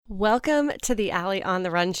Welcome to the Allie on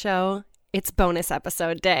the Run show. It's bonus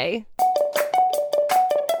episode day.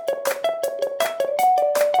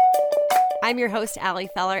 I'm your host, Allie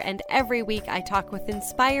Feller, and every week I talk with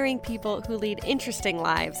inspiring people who lead interesting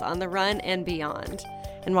lives on the run and beyond.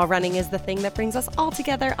 And while running is the thing that brings us all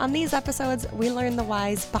together, on these episodes, we learn the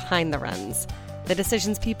whys behind the runs, the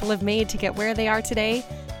decisions people have made to get where they are today,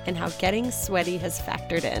 and how getting sweaty has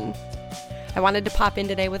factored in. I wanted to pop in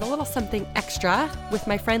today with a little something extra with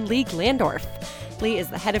my friend Lee Glandorf. Lee is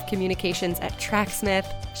the head of communications at Tracksmith.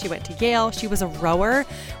 She went to Yale. She was a rower,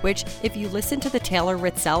 which if you listen to the Taylor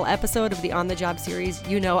Ritzel episode of the On the Job series,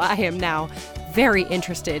 you know I am now very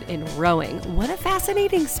interested in rowing. What a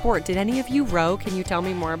fascinating sport. Did any of you row? Can you tell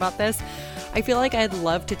me more about this? I feel like I'd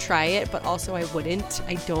love to try it, but also I wouldn't.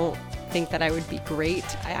 I don't think that I would be great.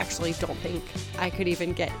 I actually don't think I could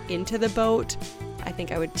even get into the boat. I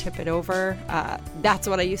think I would tip it over. That's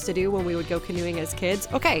what I used to do when we would go canoeing as kids.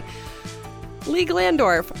 Okay, Lee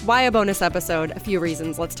Glandorf, why a bonus episode? A few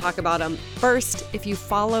reasons. Let's talk about them. First, if you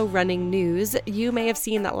follow running news, you may have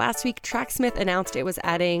seen that last week Tracksmith announced it was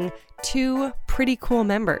adding 2 pretty cool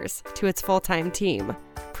members to its full-time team.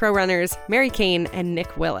 Pro runners Mary Kane and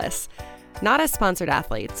Nick Willis. Not as sponsored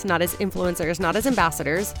athletes, not as influencers, not as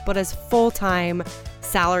ambassadors, but as full-time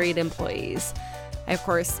salaried employees. I, of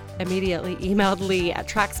course, immediately emailed Lee at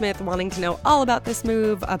Tracksmith wanting to know all about this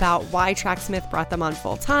move, about why Tracksmith brought them on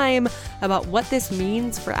full-time, about what this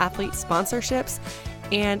means for athlete sponsorships,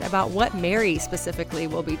 and about what Mary specifically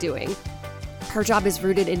will be doing. Her job is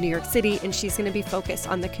rooted in New York City, and she's going to be focused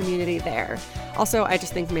on the community there. Also, I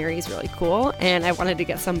just think Mary's really cool, and I wanted to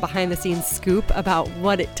get some behind-the-scenes scoop about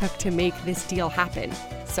what it took to make this deal happen.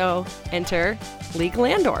 So, enter Lee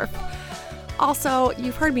Glandorf. Also,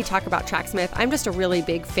 you've heard me talk about Tracksmith. I'm just a really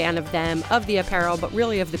big fan of them, of the apparel, but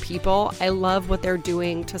really of the people. I love what they're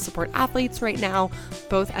doing to support athletes right now,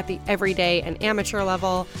 both at the everyday and amateur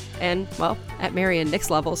level, and, well, at Mary and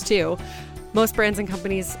Nick's levels too. Most brands and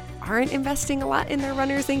companies aren't investing a lot in their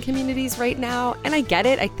runners and communities right now, and I get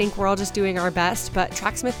it. I think we're all just doing our best, but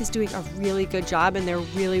Tracksmith is doing a really good job, and they're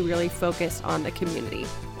really, really focused on the community,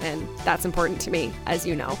 and that's important to me, as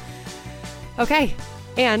you know. Okay.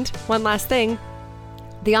 And one last thing,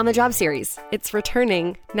 the On the Job series. It's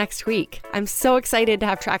returning next week. I'm so excited to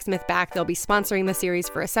have Tracksmith back. They'll be sponsoring the series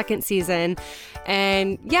for a second season.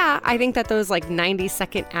 And yeah, I think that those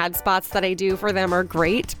 90-second ad spots that I do for them are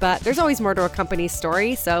great, but there's always more to a company's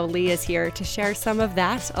story. So Lee is here to share some of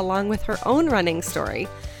that along with her own running story.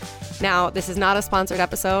 Now, this is not a sponsored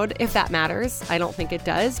episode, if that matters. I don't think it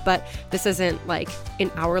does, but this isn't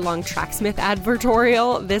an hour-long Tracksmith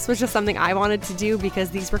advertorial. This was just something I wanted to do because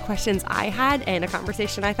these were questions I had and a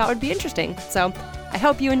conversation I thought would be interesting. So I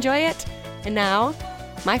hope you enjoy it. And now,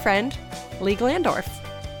 my friend, Lee Glandorf.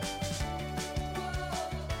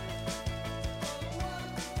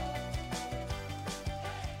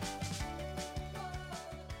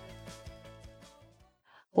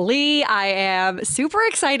 Lee, I am super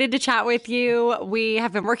excited to chat with you. We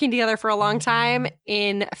have been working together for a long time.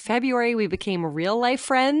 In February, we became real life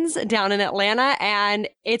friends down in Atlanta, and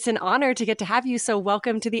it's an honor to get to have you. So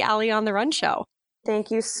welcome to the Allie on the Run show. Thank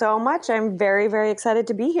you so much. I'm very, very excited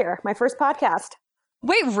to be here. My first podcast.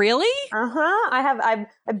 Wait, really? I've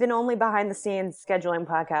been only behind the scenes scheduling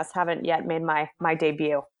podcasts. Haven't yet made my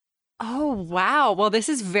debut. Oh, wow. Well, this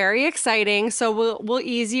is very exciting. So we'll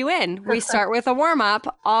ease you in. We start with a warm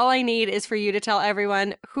up. All I need is for you to tell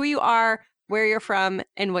everyone who you are, where you're from,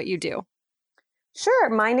 and what you do. Sure.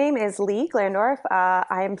 My name is Lee Glandorf.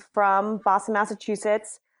 I'm from Boston,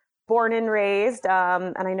 Massachusetts, born and raised.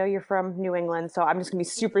 And I know you're from New England, so I'm just going to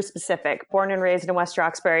be super specific. Born and raised in West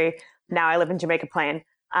Roxbury. Now I live in Jamaica Plain.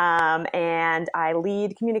 And I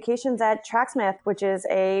lead communications at Tracksmith, which is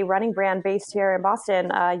a running brand based here in Boston,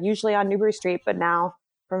 usually on Newbury Street, but now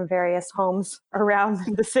from various homes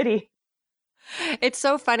around the city. It's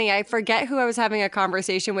so funny. I forget who I was having a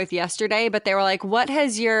conversation with yesterday, but they were like, what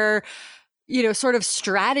has your, sort of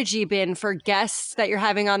strategy been for guests that you're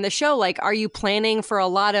having on the show? Are you planning for a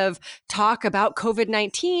lot of talk about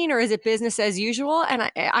COVID-19 or is it business as usual? And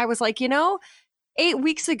I was like, 8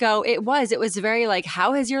 weeks ago, it was very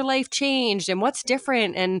how has your life changed and what's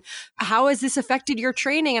different and how has this affected your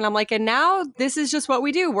training? And I'm like, and now this is just what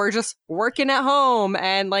we do. We're just working at home.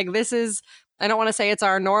 And this is, I don't want to say it's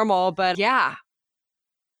our normal, but yeah.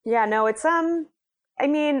 Yeah, no, it's, I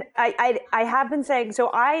have been saying, so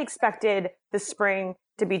I expected the spring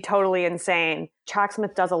to be totally insane.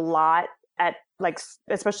 Tracksmith does a lot at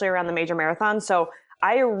especially around the major marathons. So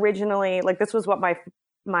I originally, this was what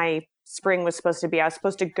my spring was supposed to be. I was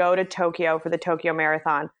supposed to go to Tokyo for the Tokyo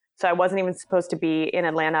Marathon. So I wasn't even supposed to be in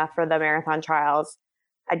Atlanta for the marathon trials.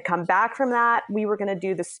 I'd come back from that. We were going to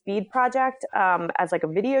do the Speed Project as like a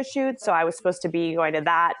video shoot. So I was supposed to be going to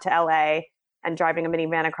that, to LA, and driving a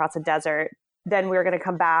minivan across a desert. Then we were going to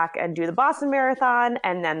come back and do the Boston Marathon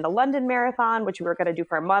and then the London Marathon, which we were going to do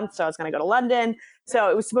for a month. So I was going to go to London.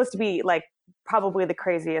 So it was supposed to be like probably the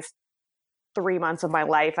craziest 3 months of my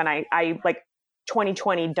life. And I like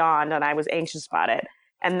 2020 dawned and I was anxious about it.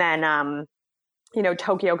 And then,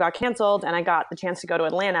 Tokyo got canceled and I got the chance to go to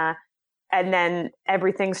Atlanta. And then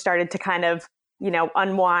everything started to kind of,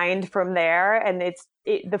 unwind from there. And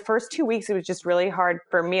the first 2 weeks, it was just really hard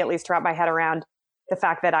for me, at least, to wrap my head around the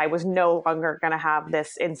fact that I was no longer going to have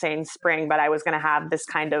this insane spring, but I was going to have this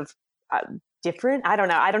kind of different. I don't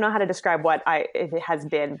know how to describe what it has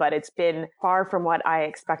been, but it's been far from what I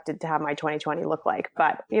expected to have my 2020 look like.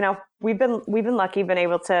 But we've been lucky, been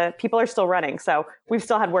able to. People are still running, so we've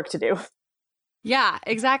still had work to do. Yeah,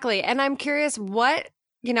 exactly. And I'm curious what.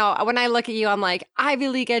 When I look at you, I'm like Ivy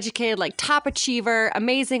League educated, like top achiever,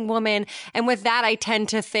 amazing woman. And with that, I tend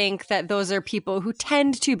to think that those are people who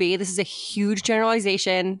tend to be, this is a huge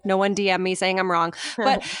generalization, no one DM me saying I'm wrong,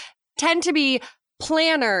 but tend to be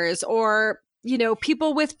planners or,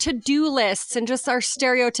 people with to-do lists and just our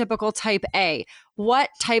stereotypical type A.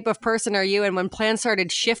 What type of person are you? And when plans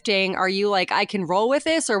started shifting, are you like, I can roll with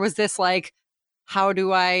this? Or was this like, how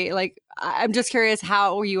do I'm just curious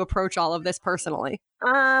how you approach all of this personally.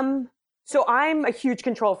 So I'm a huge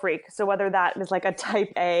control freak. So whether that is like a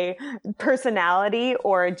type A personality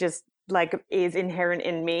or just like is inherent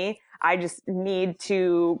in me, I just need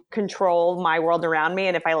to control my world around me.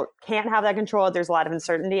 And if I can't have that control, there's a lot of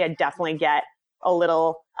uncertainty. I definitely get a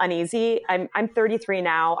little uneasy. I'm 33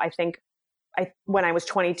 now. I think when I was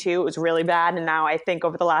 22, it was really bad. And now I think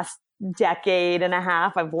over the last decade and a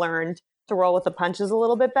half, I've learned to roll with the punches a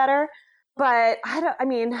little bit better. But I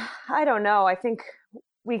don't know. I think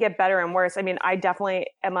we get better and worse. I mean, I definitely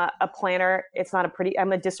am a planner.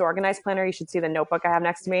 I'm a disorganized planner. You should see the notebook I have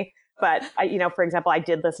next to me. But for example, I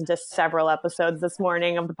did listen to several episodes this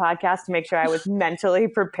morning of the podcast to make sure I was mentally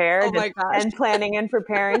prepared and planning and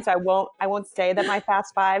preparing. So I won't say that my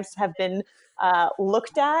fast fives have been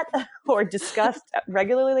looked at or discussed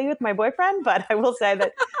regularly with my boyfriend, but I will say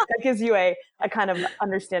that gives you a kind of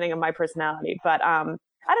understanding of my personality. But I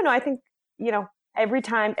don't know. I think,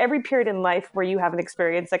 every period in life where you have an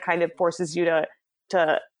experience that kind of forces you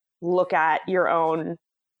to look at your own,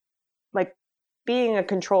 like being a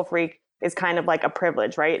control freak is kind of like a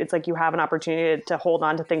privilege, right? It's like you have an opportunity to hold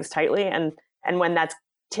on to things tightly. And when that's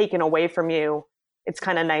taken away from you, it's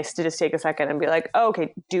kind of nice to just take a second and be like, oh,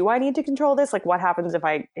 okay, do I need to control this? Like what happens if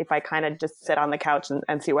I kind of just sit on the couch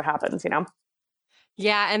and see what happens,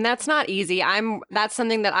 Yeah, and that's not easy. That's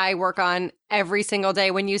something that I work on every single day.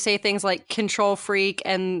 When you say things like control freak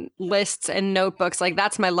and lists and notebooks, like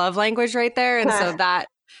that's my love language right there. And so that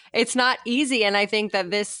it's not easy. And I think that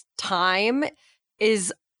this time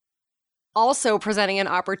is also presenting an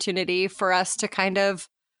opportunity for us to kind of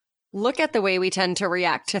look at the way we tend to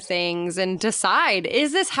react to things and decide,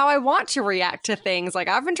 is this how I want to react to things? Like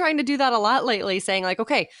I've been trying to do that a lot lately, saying like,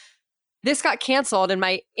 okay, this got canceled and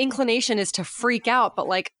my inclination is to freak out, but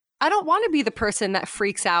like, I don't want to be the person that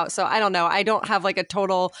freaks out. So I don't know. I don't have like a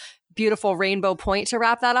total beautiful rainbow point to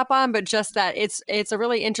wrap that up on, but just that it's a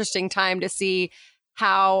really interesting time to see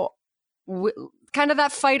how kind of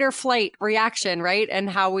that fight or flight reaction, right? And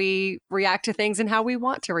how we react to things and how we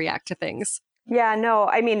want to react to things. Yeah, no,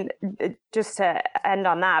 I mean, just to end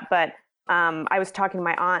on that, but I was talking to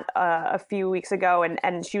my aunt a few weeks ago and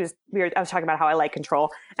I was talking about how I like control.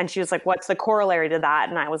 And she was like, what's the corollary to that?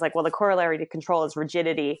 And I was like, well, the corollary to control is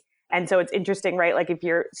rigidity. And so it's interesting, right? Like if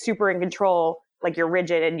you're super in control, like you're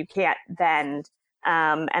rigid and you can't bend.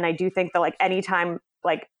 And I do think that like anytime,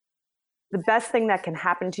 like the best thing that can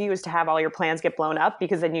happen to you is to have all your plans get blown up,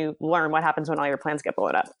 because then you learn what happens when all your plans get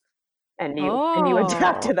blown up. And you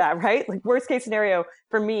adapt to that, right? Like worst case scenario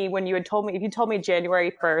for me, if you told me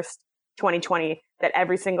January 1st, 2020, that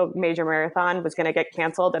every single major marathon was going to get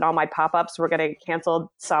canceled and all my pop-ups were going to get canceled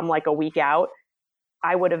some like a week out,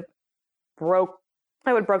 I would have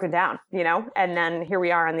broken down, and then here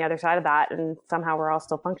we are on the other side of that. And somehow we're all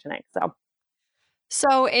still functioning.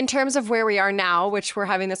 So in terms of where we are now, which we're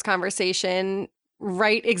having this conversation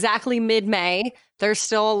right exactly mid-May, there's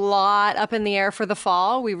still a lot up in the air for the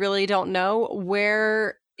fall. We really don't know.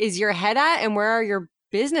 Where is your head at and where are your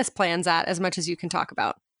business plans at, as much as you can talk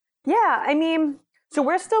about? Yeah, I mean, so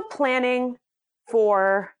we're still planning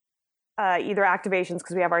for either activations,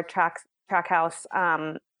 because we have our track house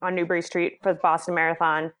on Newbury Street for the Boston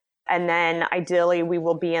Marathon. And then ideally we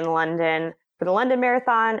will be in London for the London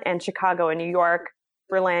Marathon and Chicago and New York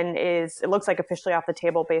Berlin it looks like officially off the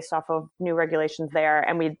table based off of new regulations there.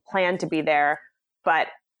 And we planned to be there. But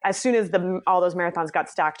as soon as all those marathons got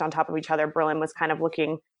stacked on top of each other, Berlin was kind of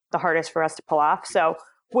looking the hardest for us to pull off. So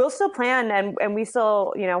we'll still plan and we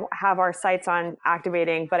still, have our sights on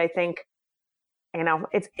activating. But I think,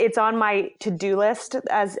 it's on my to-do list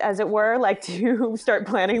as it were, like to start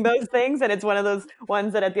planning those things. And it's one of those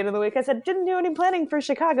ones that at the end of the week, I said, didn't do any planning for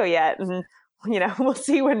Chicago yet. And, we'll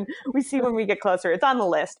see when we get closer. It's on the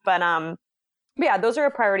list, but yeah, those are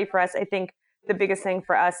a priority for us. I think the biggest thing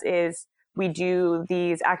for us is we do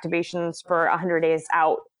these activations for 100 days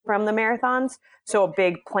out from the marathons. So a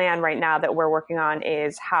big plan right now that we're working on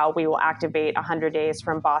is how we will activate 100 days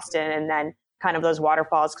from Boston and then kind of those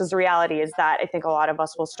waterfalls. Because the reality is that I think a lot of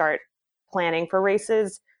us will start planning for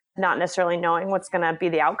races, not necessarily knowing what's going to be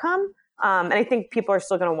the outcome. And I think people are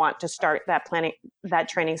still going to want to start that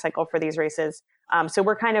training cycle for these races. So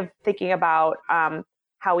we're kind of thinking about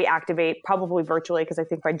how we activate, probably virtually, because I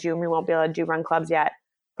think by June we won't be able to do run clubs yet,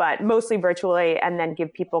 but mostly virtually, and then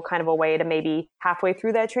give people kind of a way to maybe halfway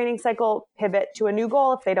through that training cycle pivot to a new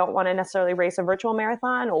goal if they don't want to necessarily race a virtual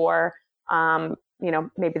marathon, or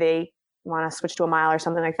maybe they want to switch to a mile or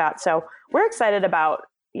something like that. So we're excited about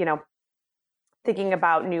thinking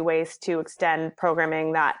about new ways to extend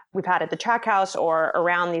programming that we've had at the track house or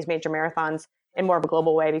around these major marathons in more of a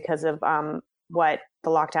global way because of what the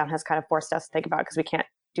lockdown has kind of forced us to think about, because we can't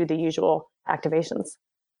do the usual activations.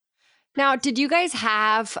 Now, did you guys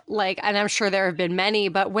have and I'm sure there have been many,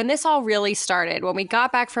 but when this all really started, when we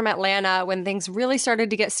got back from Atlanta, when things really started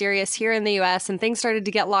to get serious here in the US and things started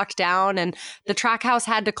to get locked down and the track house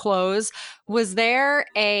had to close, was there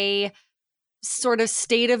a sort of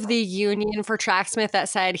state of the union for Tracksmith that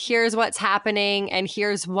said, here's what's happening and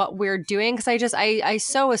here's what we're doing? Because I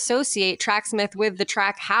so associate Tracksmith with the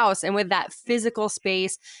track house and with that physical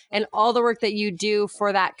space and all the work that you do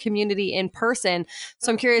for that community in person.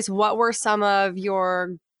 So I'm curious, what were some of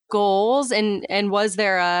your goals and was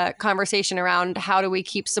there a conversation around how do we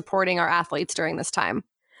keep supporting our athletes during this time?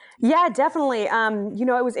 Yeah, definitely.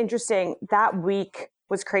 It was interesting. That week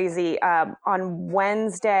was crazy. On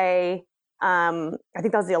Wednesday, I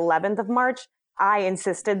think that was the 11th of March, I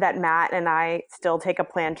insisted that Matt and I still take a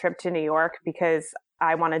planned trip to New York because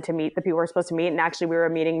I wanted to meet the people we're supposed to meet. And actually we were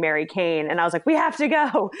meeting Mary Kane and I was like, we have to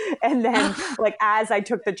go. And then as I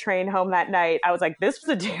took the train home that night, I was like, this was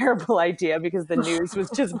a terrible idea because the news was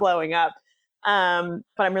just blowing up. But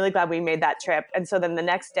I'm really glad we made that trip. And so then the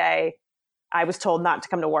next day I was told not to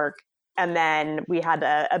come to work. And then we had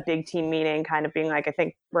a big team meeting kind of being like, I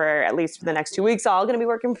think we're at least for the next 2 weeks, all going to be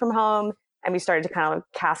working from home. And we started to kind of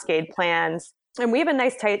cascade plans. And we have a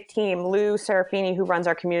nice tight team. Lou Serafini, who runs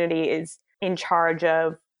our community, is in charge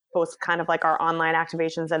of both kind of our online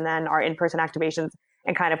activations and then our in-person activations,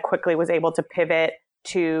 and kind of quickly was able to pivot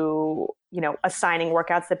to, assigning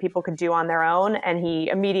workouts that people could do on their own. And he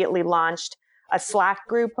immediately launched a Slack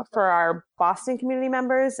group for our Boston community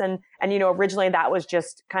members. And originally that was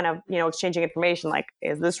just kind of, exchanging information like,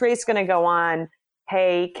 is this race going to go on?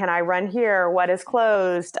 Hey, can I run here? What is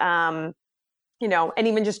closed? And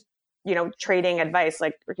even just, trading advice,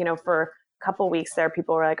 for a couple of weeks there,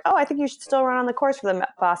 people were like, oh, I think you should still run on the course for the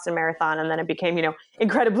Boston Marathon. And then it became,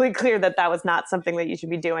 incredibly clear that that was not something that you should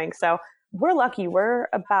be doing. So we're lucky. We're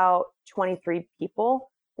about 23 people,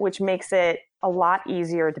 which makes it a lot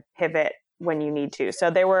easier to pivot when you need to. So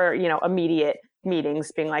there were, immediate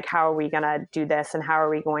meetings being like, how are we going to do this? And how are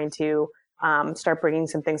we going to start bringing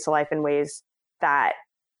some things to life in ways that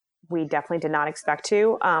we definitely did not expect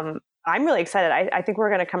to. I'm really excited. I think we're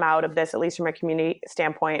going to come out of this, at least from a community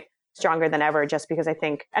standpoint, stronger than ever, just because I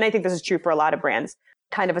think this is true for a lot of brands,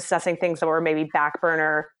 kind of assessing things that were maybe back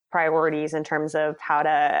burner priorities in terms of how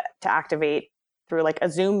to activate through a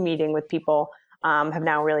Zoom meeting with people, have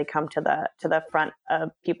now really come to the front of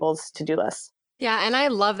people's to-do lists. Yeah. And I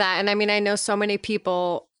love that. And I know so many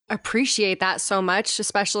people appreciate that so much,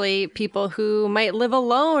 especially people who might live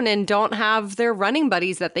alone and don't have their running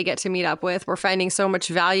buddies that they get to meet up with. We're finding so much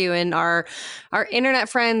value in our internet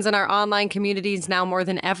friends and our online communities now more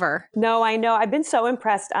than ever. No, I know. I've been so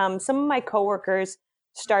impressed. Some of my coworkers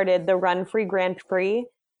started the Run Free Grand Prix,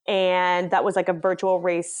 and that was a virtual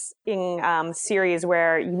racing series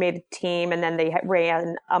where you made a team and then they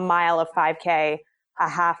ran a mile of 5K, a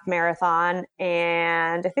half marathon,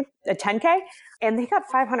 and I think a 10K. And they got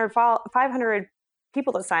 500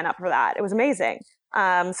 people to sign up for that. It was amazing. So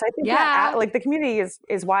I think that the community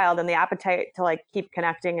is wild, and the appetite to keep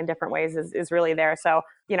connecting in different ways is really there. So,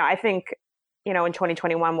 I think, in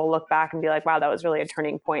 2021, we'll look back and be like, wow, that was really a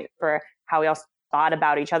turning point for how we all thought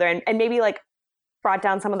about each other and maybe brought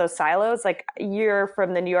down some of those silos. You're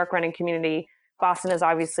from the New York running community. Boston is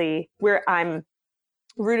obviously where I'm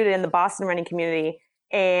rooted in the Boston running community.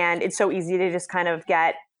 And it's so easy to just kind of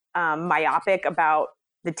get myopic about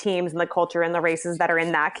the teams and the culture and the races that are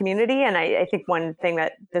in that community. And I think one thing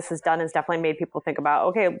that this has done is definitely made people think about,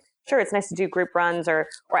 okay, sure, it's nice to do group runs or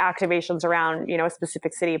activations around, a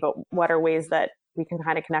specific city, but what are ways that we can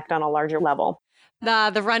kind of connect on a larger level?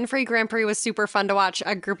 The Run Free Grand Prix was super fun to watch.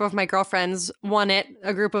 A group of my girlfriends won it.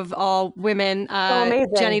 A group of all women, So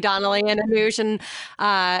amazing. Jenny Donnelly and Anoush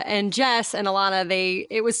and Jess and Alana.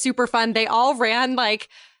 It was super fun. They all ran like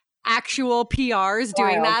actual PRs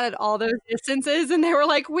doing that at all those distances, and they were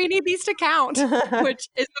like, "We need these to count," which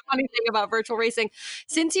is the funny thing about virtual racing.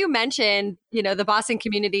 Since you mentioned, the Boston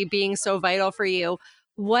community being so vital for you,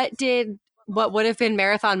 what would have been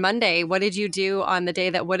Marathon Monday? What did you do on the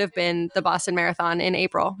day that would have been the Boston Marathon in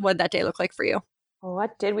April? What did that day look like for you?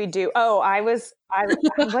 What did we do? Oh,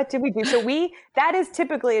 what did we do? So that is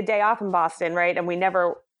typically a day off in Boston, right? And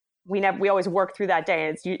we always work through that day.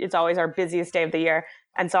 And it's always our busiest day of the year.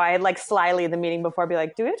 And so I had like slyly the meeting before be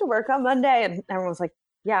like, do we have to work on Monday? And everyone was like,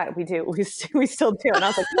 yeah, we do. We still do. And I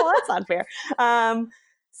was like, well, that's not fair.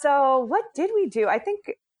 So what did we do? I think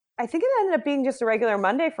it ended up being just a regular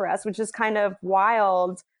Monday for us, which is kind of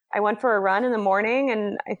wild. I went for a run in the morning,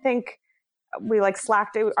 and I think we like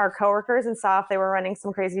slacked our coworkers and saw if they were running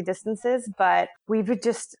some crazy distances. But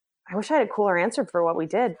I wish I had a cooler answer for what we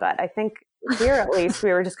did. But I think here, at least,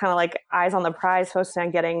 we were just kind of like eyes on the prize, focused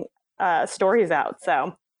on getting stories out.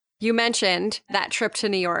 So you mentioned that trip to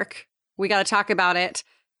New York. We got to talk about it.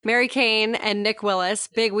 Mary Cain and Nick Willis,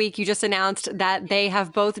 big week. You just announced that they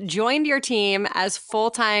have both joined your team as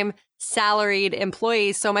full-time salaried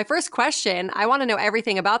employees. So my first question, I want to know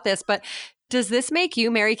everything about this, but does this make you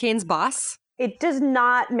Mary Cain's boss? It does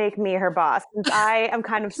not make me her boss, since I am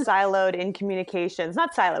kind of siloed in communications.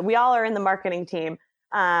 Not siloed. We all are in the marketing team,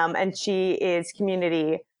 and she is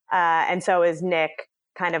community, and so is Nick,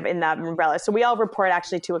 kind of in that umbrella. So we all report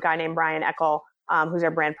actually to a guy named Brian Eckel, who's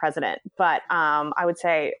our brand president. But I would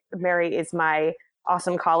say Mary is my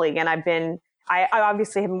awesome colleague. And I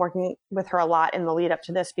obviously have been working with her a lot in the lead up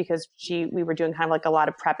to this, because we were doing kind of like a lot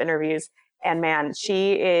of prep interviews. And man,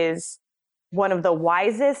 she is one of the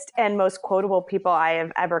wisest and most quotable people I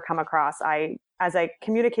have ever come across. As a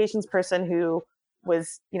communications person who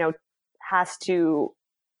was, has to,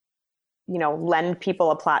 lend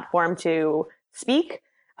people a platform to speak,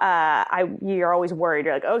 you're always worried.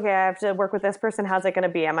 You're like, okay, I have to work with this person. How's it going to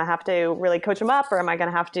be? Am I have to really coach them up, or am I going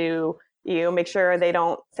to have to, make sure they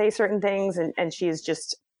don't say certain things? And she's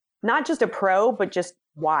just not just a pro, but just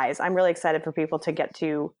wise. I'm really excited for people to get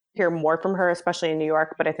to hear more from her, especially in New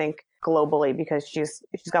York, but I think globally, because she's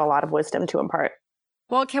got a lot of wisdom to impart.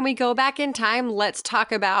 Well, can we go back in time? Let's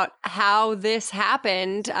talk about how this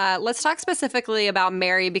happened. Let's talk specifically about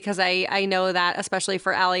Mary, because I know that, especially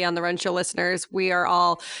for Allie on the Run Show listeners, we are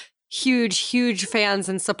all huge fans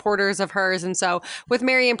and supporters of hers. And so with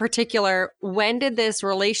Mary in particular, when did this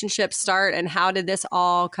relationship start, and how did this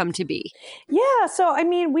all come to be? Yeah. So,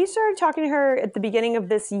 we started talking to her at the beginning of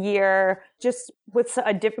this year, just with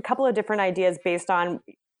a couple of different ideas based on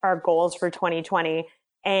our goals for 2020.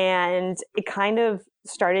 And it kind of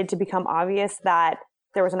started to become obvious that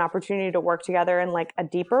there was an opportunity to work together in like a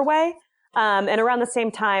deeper way. And around the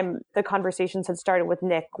same time, the conversations had started with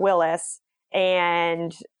Nick Willis,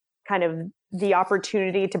 and kind of the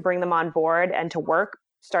opportunity to bring them on board and to work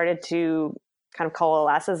started to kind of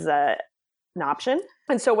coalesce as an option.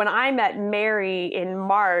 And so when I met Mary in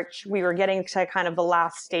March, we were getting to kind of the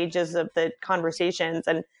last stages of the conversations,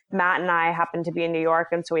 and Matt and I happened to be in New York.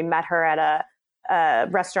 And so we met her at a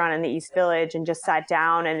restaurant in the East Village and just sat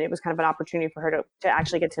down, and it was kind of an opportunity for her to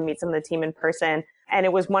actually get to meet some of the team in person. And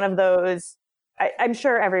it was one of those, I'm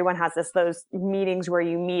sure everyone has those meetings where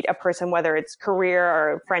you meet a person, whether it's career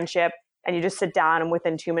or friendship, and you just sit down, and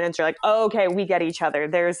within 2 minutes you're like, oh, okay, we get each other.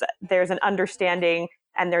 There's an understanding,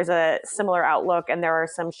 and there's a similar outlook, and there are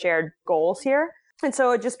some shared goals here. And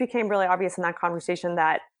so it just became really obvious in that conversation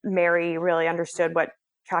that Mary really understood what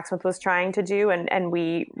Tracksmith was trying to do, and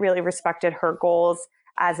we really respected her goals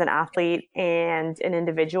as an athlete and an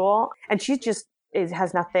individual. And she just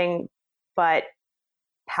has nothing but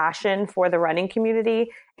passion for the running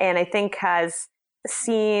community, and I think has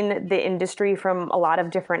seen the industry from a lot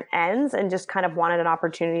of different ends, and just kind of wanted an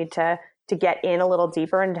opportunity to get in a little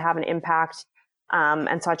deeper and to have an impact,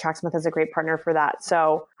 and saw Tracksmith as a great partner for that.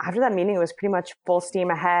 So after that meeting, it was pretty much full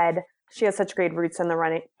steam ahead. She has such great roots in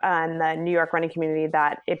the New York running community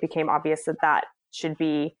that it became obvious that should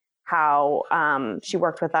be how she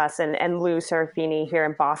worked with us. And Lou Serafini here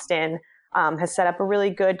in Boston has set up a really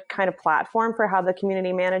good kind of platform for how the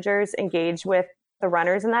community managers engage with the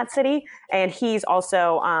runners in that city. And he's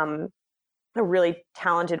also a really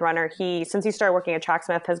talented runner. Since he started working at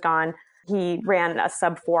Tracksmith, he ran a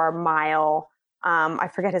sub-4 mile. I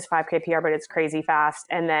forget his 5K PR, but it's crazy fast.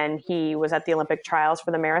 And then he was at the Olympic trials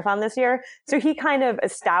for the marathon this year. So he kind of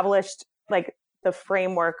established like the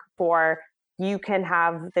framework for, you can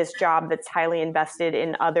have this job that's highly invested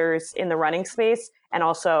in others in the running space and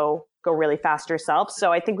also go really fast yourself.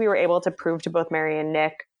 So I think we were able to prove to both Mary and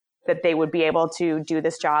Nick that they would be able to do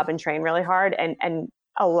this job and train really hard and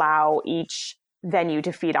allow each venue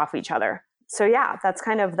to feed off each other. So yeah, that's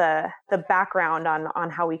kind of the background on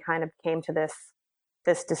how we kind of came to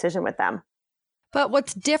this decision with them. But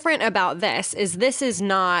what's different about this is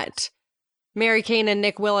not Mary Kane and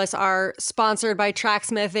Nick Willis are sponsored by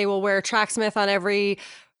Tracksmith. They will wear Tracksmith on every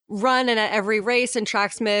run and at every race, and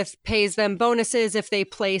Tracksmith pays them bonuses if they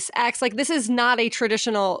place X. Like, this is not a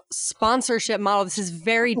traditional sponsorship model. This is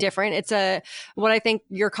very different. It's what I think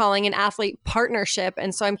you're calling an athlete partnership.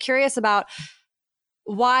 And so I'm curious about,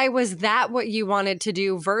 why was that what you wanted to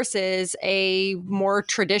do versus a more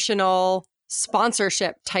traditional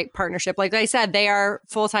sponsorship type partnership? Like I said, they are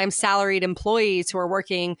full-time salaried employees who are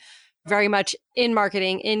working very much in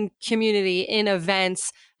marketing, in community, in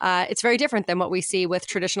events. It's very different than what we see with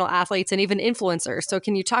traditional athletes and even influencers. So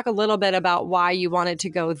can you talk a little bit about why you wanted to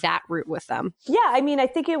go that route with them? Yeah, I mean, I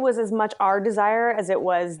think it was as much our desire as it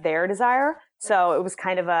was their desire. So it was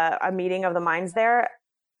kind of a meeting of the minds there.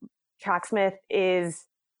 Tracksmith is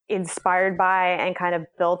inspired by and kind of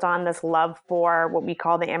built on this love for what we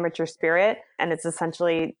call the amateur spirit. And it's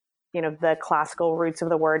essentially, the classical roots of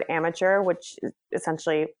the word amateur, which is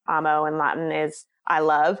essentially amo in Latin is I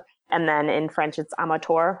love. And then in French, it's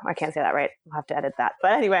amateur. I can't say that right. I'll have to edit that.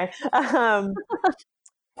 But anyway, and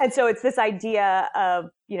so it's this idea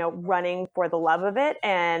of, running for the love of it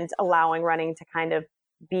and allowing running to kind of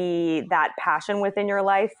be that passion within your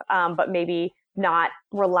life, but maybe not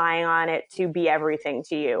relying on it to be everything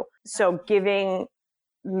to you. So giving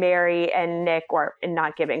Mary and Nick, but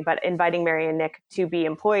inviting Mary and Nick to be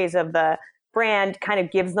employees of the brand kind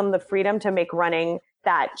of gives them the freedom to make running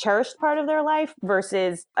that cherished part of their life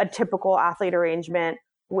versus a typical athlete arrangement,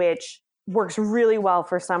 which works really well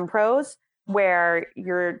for some pros, where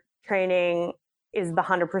your training is the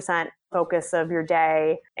 100% focus of your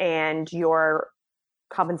day and your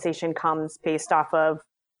compensation comes based off of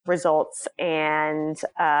results and,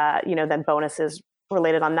 then bonuses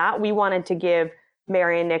related on that. We wanted to give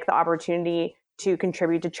Mary and Nick the opportunity to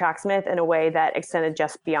contribute to Tracksmith in a way that extended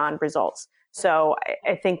just beyond results. So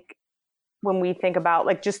I think when we think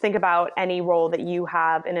about, just think about any role that you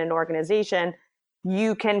have in an organization,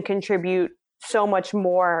 you can contribute so much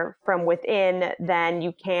more from within than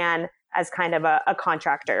you can as kind of a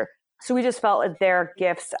contractor. So we just felt that their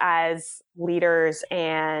gifts as leaders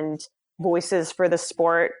and voices for the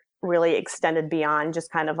sport really extended beyond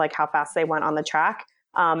just kind of like how fast they went on the track.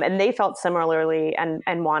 And they felt similarly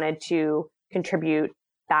and wanted to contribute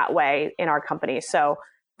that way in our company. So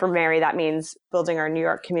for Mary, that means building our New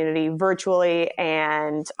York community virtually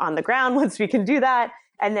and on the ground once we can do that.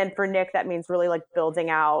 And then for Nick, that means really building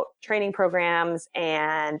out training programs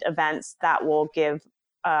and events that will give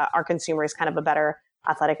our consumers kind of a better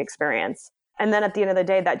athletic experience. And then at the end of the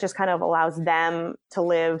day, that just kind of allows them to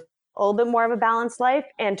live a little bit more of a balanced life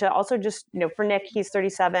and to also just, for Nick, he's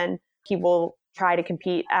 37. He will try to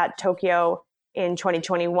compete at Tokyo in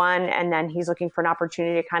 2021. And then he's looking for an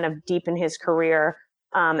opportunity to kind of deepen his career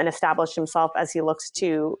and establish himself as he looks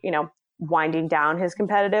to, winding down his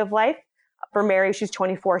competitive life. For Mary, she's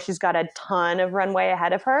 24. She's got a ton of runway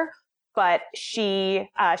ahead of her. But she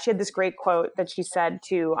had this great quote that she said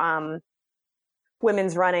to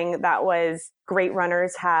women's running that was, great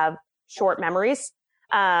runners have short memories.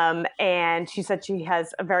 And she said she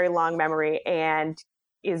has a very long memory and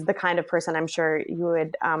is the kind of person, I'm sure you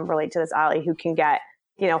would relate to this, Ali, who can get,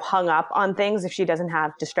 hung up on things if she doesn't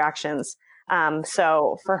have distractions.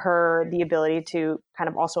 So for her, the ability to kind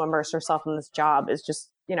of also immerse herself in this job is just,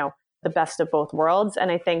 the best of both worlds. And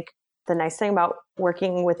I think the nice thing about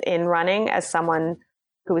working within running as someone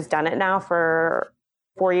who has done it now for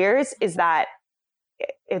 4 years is that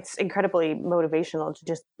it's incredibly motivational to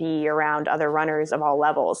just be around other runners of all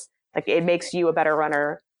levels. It makes you a better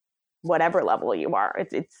runner, whatever level you are.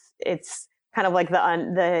 It's kind of like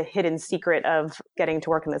the hidden secret of getting to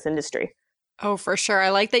work in this industry. Oh, for sure. I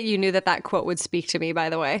like that you knew that quote would speak to me, by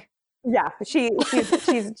the way. Yeah,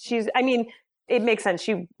 she's, I mean, it makes sense.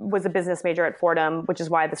 She was a business major at Fordham, which is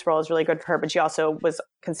why this role is really good for her, but she also was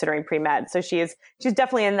considering pre-med. So she's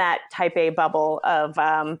definitely in that type A bubble of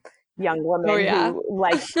young women who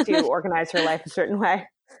like to organize her life a certain way.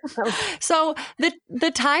 So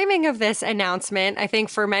the timing of this announcement, I think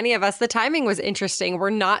for many of us, the timing was interesting. We're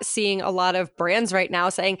not seeing a lot of brands right now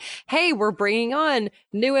saying, hey, we're bringing on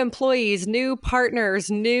new employees, new partners,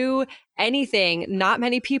 new anything. Not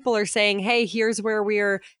many people are saying, hey, here's where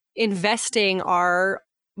we're investing our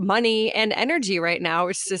money and energy right now.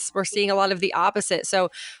 It's just we're seeing a lot of the opposite. So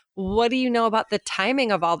what do you know about the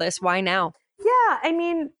timing of all this? Why now? Yeah, I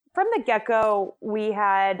mean, from the get-go, we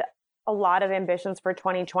had a lot of ambitions for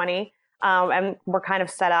 2020, and we're kind of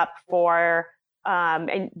set up for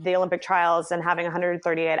the Olympic trials, and having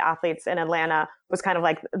 138 athletes in Atlanta was kind of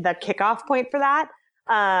like the kickoff point for that.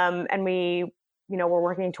 And we, we're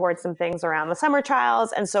working towards some things around the summer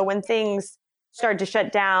trials. And so when things started to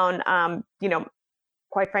shut down,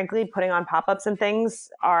 quite frankly, putting on pop-ups and things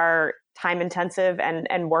are time intensive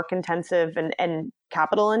and work intensive and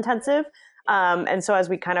capital intensive. And so as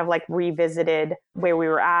we kind of like revisited where we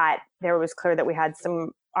were at, there was clear that we had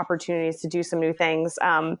some opportunities to do some new things.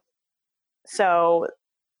 So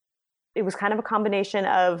it was kind of a combination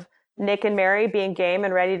of Nick and Mary being game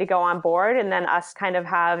and ready to go on board, and then us kind of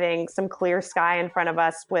having some clear sky in front of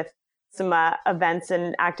us with some events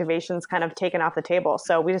and activations kind of taken off the table.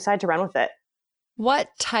 So we decided to run with it. What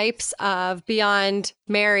types of, beyond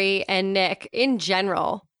Mary and Nick in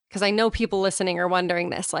general, because I know people listening are wondering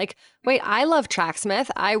this, like, wait, I love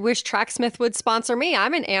Tracksmith. I wish Tracksmith would sponsor me.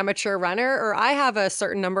 I'm an amateur runner, or I have a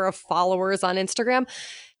certain number of followers on Instagram.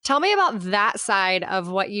 Tell me about that side of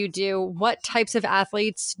what you do. What types of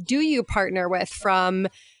athletes do you partner with from,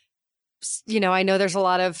 I know there's a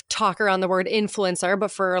lot of talk around the word influencer, but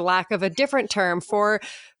for lack of a different term, for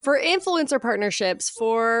influencer partnerships,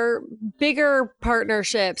 for bigger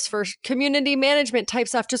partnerships, for community management type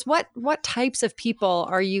stuff, just what types of people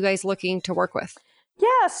are you guys looking to work with?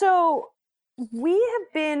 Yeah, so we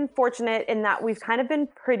have been fortunate in that we've kind of been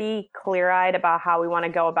pretty clear-eyed about how we want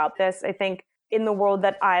to go about this. I think in the world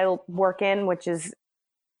that I work in, which is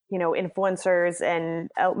influencers, and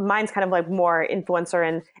mine's kind of like more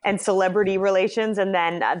influencer and celebrity relations. And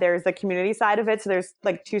then there's the community side of it. So there's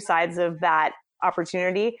like two sides of that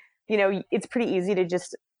opportunity. It's pretty easy to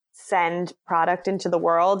just send product into the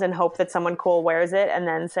world and hope that someone cool wears it and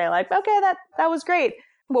then say like, okay, that was great.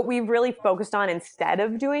 What we've really focused on instead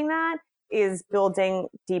of doing that is building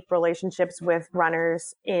deep relationships with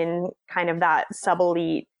runners in kind of that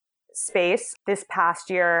sub-elite space. This past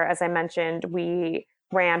year, as I mentioned, we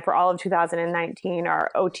ran for all of 2019 our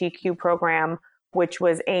OTQ program, which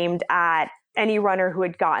was aimed at any runner who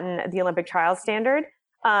had gotten the Olympic trials standard.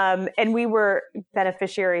 And we were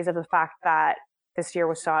beneficiaries of the fact that this year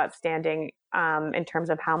was so outstanding in terms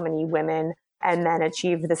of how many women and men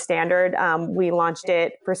achieved the standard. We launched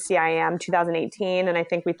it for CIM 2018. And I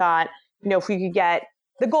think we thought, if we could get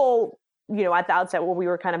the goal, at the outset, what we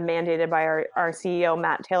were kind of mandated by our CEO,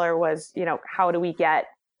 Matt Taylor, was, how do we get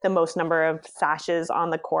the most number of sashes on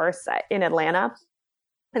the course in Atlanta?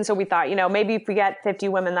 And so we thought, maybe if we get 50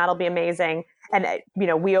 women, that'll be amazing. And,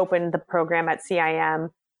 we opened the program at CIM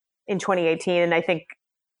in 2018. And I think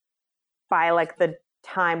by like the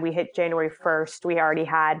time we hit January 1st, we already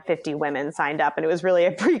had 50 women signed up, and it was really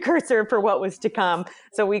a precursor for what was to come.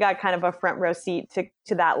 So we got kind of a front row seat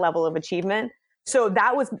to that level of achievement. So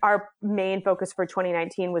that was our main focus for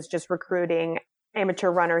 2019, was just recruiting amateur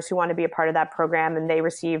runners who want to be a part of that program. And they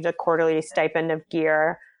received a quarterly stipend of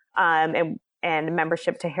gear and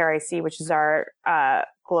membership to Hair IC, which is our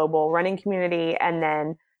global running community, and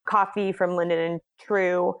then coffee from Linden and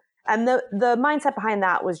True. And the mindset behind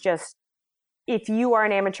that was just, if you are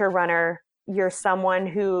an amateur runner, you're someone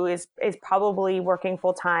who is probably working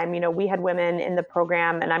full time. We had women in the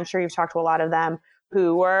program, and I'm sure you've talked to a lot of them,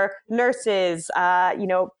 who were nurses,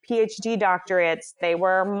 PhD doctorates. They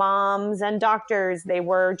were moms and doctors. They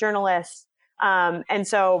were journalists. And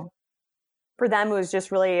so for them, it was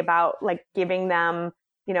just really about like giving them,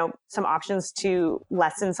 some options to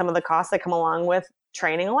lessen some of the costs that come along with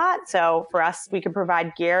training a lot. So for us, we could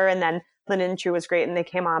provide gear, and then Linden and True was great, and they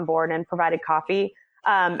came on board and provided coffee.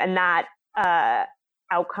 And that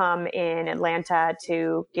outcome in Atlanta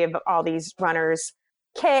to give all these runners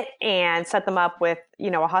kit and set them up with,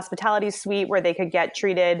 a hospitality suite where they could get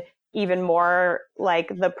treated even more like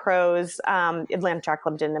the pros. Atlanta Track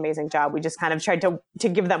Club did an amazing job. We just kind of tried to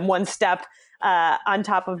give them one step on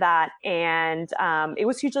top of that. And it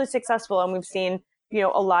was hugely successful. And we've seen,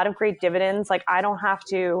 a lot of great dividends. Like, I don't have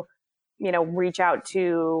to, reach out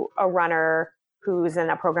to a runner who's in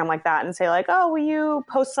a program like that and say like, oh, will you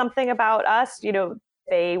post something about us?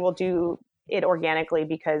 They will do it organically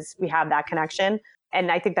because we have that connection.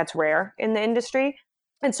 And I think that's rare in the industry.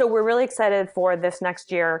 And so we're really excited for this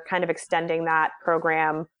next year, kind of extending that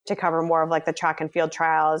program to cover more of like the track and field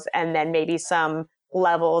trials, and then maybe some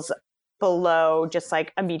levels below just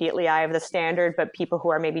like immediately eye of the standard, but people who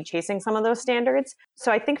are maybe chasing some of those standards.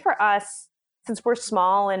 So I think for us, since we're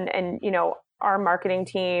small and you know, our marketing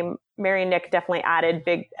team, Mary and Nick definitely added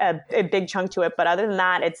a big chunk to it. But other than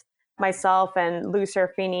that, it's myself and Lou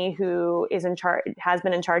Serafini, who is in charge, has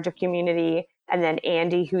been in charge of community, and then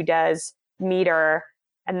Andy, who does meter,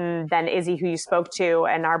 and then Izzy, who you spoke to,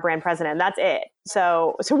 and our brand president. That's it.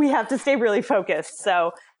 So we have to stay really focused.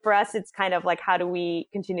 So for us, it's kind of like, how do we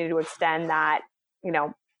continue to extend that, you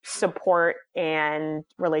know, support and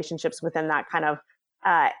relationships within that kind of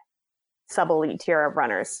sub-elite tier of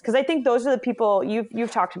runners? Because I think those are the people,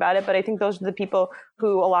 you've talked about it, but I think those are the people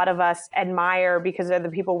who a lot of us admire, because they're the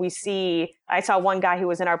people we see. I saw one guy who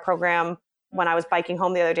was in our program when I was biking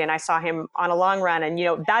home the other day, and I saw him on a long run. And, you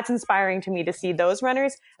know, that's inspiring to me to see those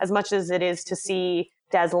runners as much as it is to see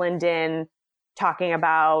Des Linden talking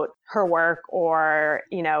about her work, or,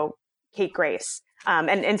 you know, Kate Grace.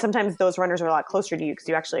 And sometimes those runners are a lot closer to you because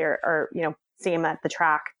you actually are, you know, see them at the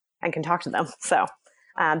track and can talk to them. So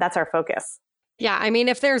that's our focus. Yeah, I mean,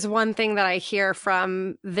 if there's one thing that I hear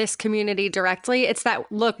from this community directly, it's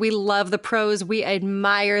that, look, we love the pros, we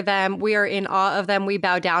admire them, we are in awe of them, we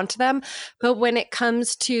bow down to them. But when it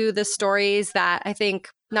comes to the stories that I think,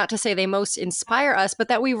 not to say they most inspire us, but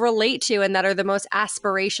that we relate to and that are the most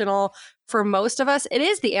aspirational for most of us, it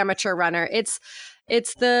is the amateur runner. It's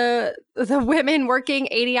the women working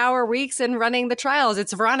 80-hour weeks and running the trials.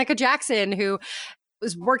 It's Veronica Jackson, who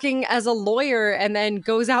was working as a lawyer and then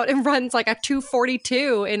goes out and runs like a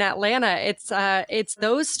 2:42 in Atlanta. It's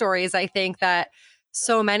those stories, I think, that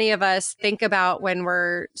so many of us think about when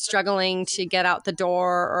we're struggling to get out the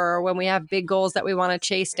door, or when we have big goals that we want to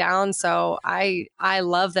chase down. So I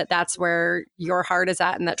love that that's where your heart is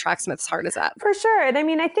at and that Tracksmith's heart is at. For sure. And I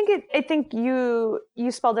mean, I think you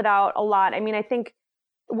spelled it out a lot. I mean, I think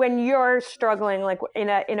when you're struggling, like in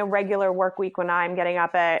a regular work week, when I'm getting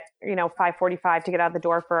up at, you know, 5:45 to get out the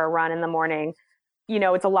door for a run in the morning, you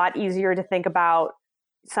know, it's a lot easier to think about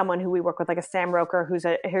someone who we work with, like a Sam Roker, who's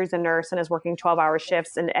a nurse and is working 12-hour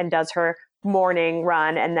shifts and does her morning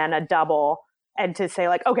run and then a double, and to say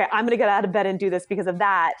like, okay, I'm going to get out of bed and do this because of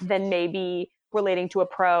that, then maybe relating to a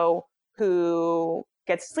pro who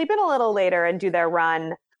gets to sleep in a little later and do their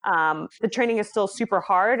run. The training is still super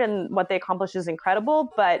hard and what they accomplish is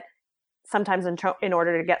incredible, but sometimes in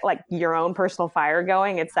order to get like your own personal fire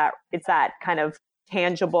going, it's that kind of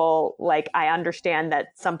tangible, like, I understand that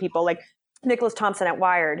some people, like Nicholas Thompson at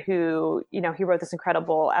Wired, who, you know, he wrote this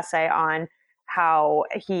incredible essay on how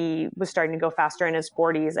he was starting to go faster in his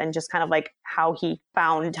 40s, and just kind of like how he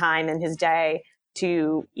found time in his day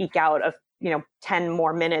to eke out a, you know, 10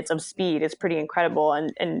 more minutes of speed is pretty incredible,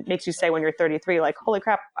 and makes you say when you're 33, like, holy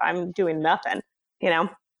crap, I'm doing nothing, you know?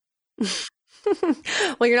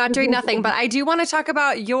 Well, you're not doing nothing, but I do want to talk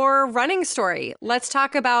about your running story. Let's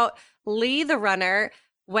talk about Lee the runner.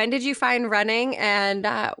 When did you find running, and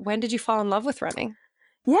when did you fall in love with running?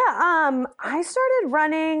 Yeah, I started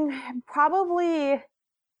running probably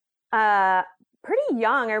pretty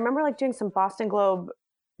young. I remember like doing some Boston Globe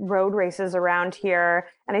road races around here.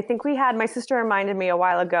 And I think my sister reminded me a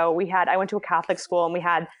while ago, I went to a Catholic school and we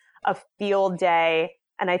had a field day.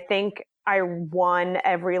 And I think I won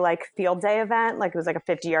every like field day event. Like it was like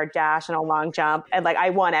a 50-yard dash and a long jump. And like I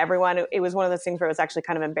won everyone. It was one of those things where it was actually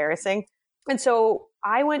kind of embarrassing. And so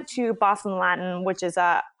I went to Boston Latin, which is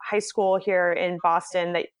a high school here in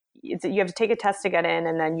Boston that you have to take a test to get in,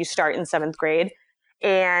 and then you start in 7th grade.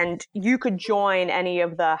 And you could join any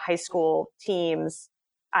of the high school teams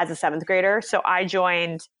as a 7th grader. So I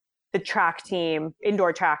joined the track team,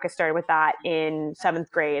 indoor track. I started with that in 7th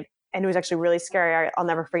grade. And it was actually really scary. I'll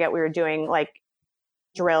never forget, we were doing like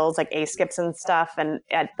drills, like A-skips and stuff, and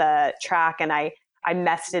at the track, and I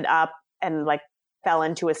messed it up and like fell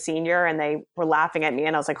into a senior, and they were laughing at me.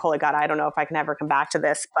 And I was like, holy God, I don't know if I can ever come back to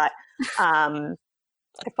this. But I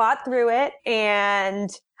fought through it, and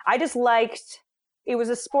I just liked, it was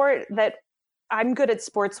a sport that I'm good at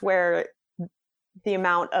sports where the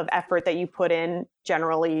amount of effort that you put in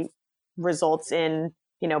generally results in,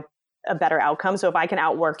 you know, a better outcome. So if I can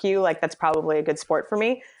outwork you, like that's probably a good sport for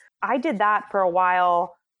me. I did that for a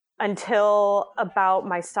while until about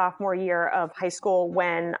my sophomore year of high school,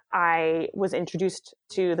 when I was introduced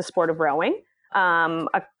to the sport of rowing.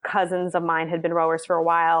 Cousins of mine had been rowers for a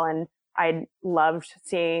while, and I loved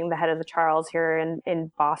seeing the head of the Charles here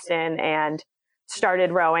in Boston, and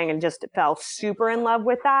started rowing and just fell super in love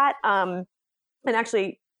with that. And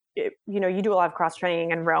actually, you know, you do a lot of cross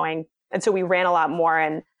training and rowing. And so we ran a lot more,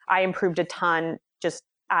 and I improved a ton just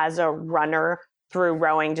as a runner through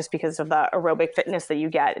rowing just because of the aerobic fitness that you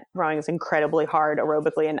get. Rowing is incredibly hard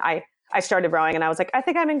aerobically. And I started rowing and I was like, I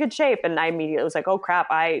think I'm in good shape. And I immediately was like, oh crap,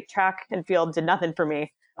 track and field did nothing for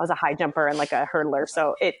me. I was a high jumper and like a hurdler.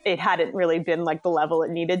 So it hadn't really been like the level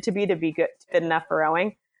it needed to be good enough for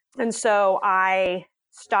rowing. And so I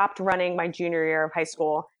stopped running my junior year of high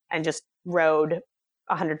school and just rowed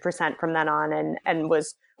 100% from then on, and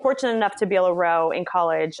was fortunate enough to be able to row in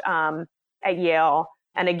college at Yale.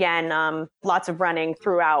 And again, lots of running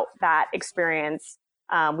throughout that experience.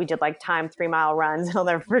 We did like timed 3-mile runs. And I'll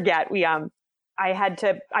never forget.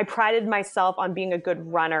 I prided myself on being a good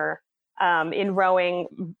runner. In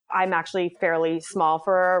rowing, I'm actually fairly small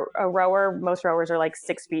for a rower. Most rowers are like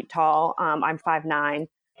 6 feet tall. I'm 5'9".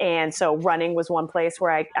 And so running was one place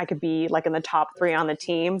where I could be like in the top 3 on the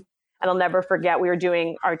team. And I'll never forget, we were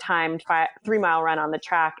doing our timed 3-mile run on the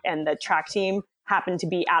track, and the track team happened to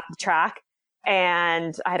be at the track.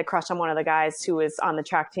 And I had a crush on one of the guys who was on the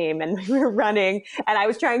track team, and we were running, and I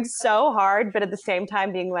was trying so hard, but at the same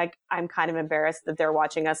time being like, I'm kind of embarrassed that they're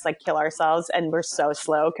watching us like kill ourselves and we're so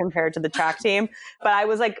slow compared to the track team. But I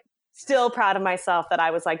was like still proud of myself that I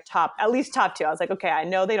was like at least top 2. I was like, okay, I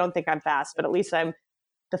know they don't think I'm fast, but at least I'm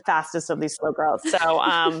the fastest of these slow girls.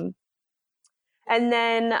 So, and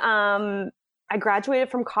then I graduated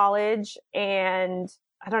from college, and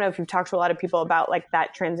I don't know if you've talked to a lot of people about like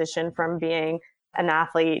that transition from being an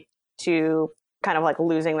athlete to kind of like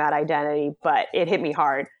losing that identity, but it hit me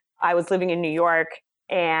hard. I was living in New York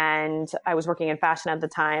and I was working in fashion at the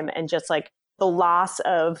time, and just like the loss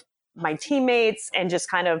of my teammates and just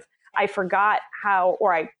kind of, I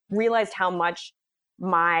realized how much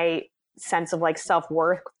my sense of like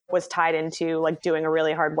self-worth was tied into like doing a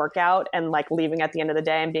really hard workout and like leaving at the end of the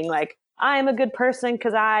day and being like, I'm a good person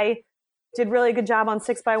because I did really good job on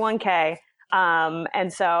 6x1K.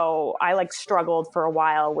 And so I like struggled for a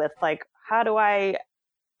while with like, how do I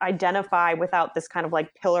identify without this kind of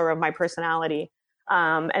like pillar of my personality?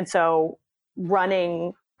 And so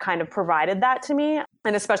running kind of provided that to me,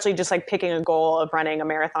 and especially just like picking a goal of running a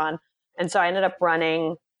marathon. And so I ended up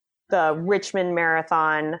running the Richmond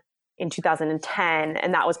Marathon in 2010.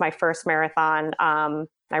 And that was my first marathon.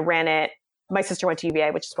 I ran it. My sister went to UVA,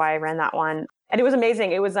 which is why I ran that one. And it was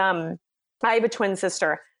amazing. It was, I have a twin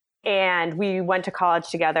sister, and we went to college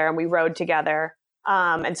together and we rode together.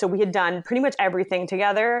 And so we had done pretty much everything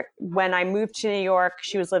together. When I moved to New York,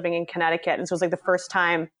 she was living in Connecticut. And so it was like the first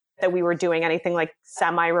time that we were doing anything like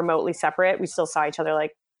semi-remotely separate. We still saw each other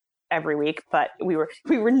like every week, but we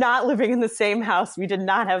were not living in the same house. We did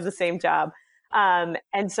not have the same job.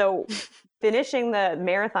 And so finishing the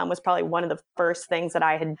marathon was probably one of the first things that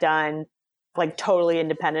I had done like totally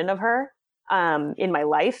independent of her, in my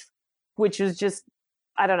life, which was just,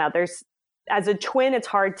 I don't know, as a twin, it's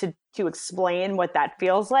hard to explain what that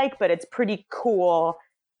feels like, but it's pretty cool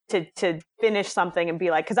to finish something and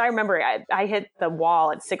be like, cause I remember I hit the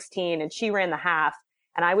wall at 16 and she ran the half,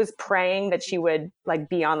 and I was praying that she would like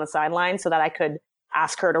be on the sideline so that I could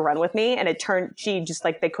ask her to run with me. And she just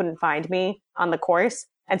like, they couldn't find me on the course.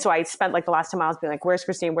 And so I spent like the last 2 miles being like, where's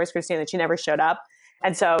Christine? Where's Christine? And she never showed up.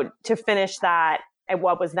 And so to finish that at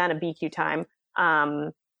what was then a BQ time,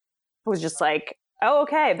 was just like, oh,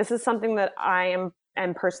 okay, this is something that I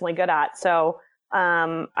am personally good at. So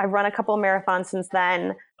I've run a couple of marathons since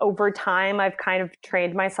then. Over time, I've kind of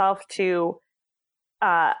trained myself to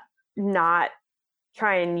not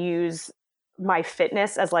try and use my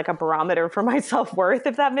fitness as like a barometer for my self-worth,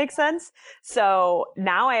 if that makes sense. So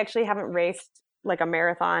now I actually haven't raced like a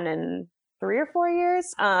marathon in 3 or 4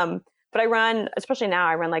 years. But I run, especially now,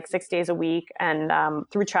 I run like 6 days a week, and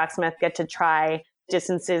through Tracksmith get to try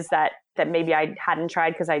distances that maybe I hadn't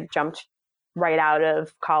tried because I jumped right out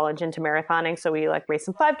of college into marathoning. So we like raced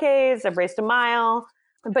some 5Ks, I've raced a mile.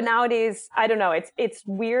 But nowadays, I don't know, it's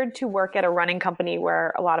weird to work at a running company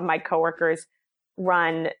where a lot of my coworkers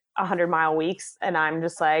run 100-mile weeks. And I'm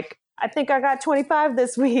just like, I think I got 25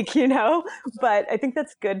 this week, you know? But I think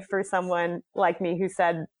that's good for someone like me who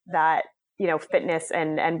said that, you know, fitness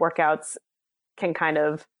and workouts can kind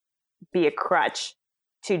of be a crutch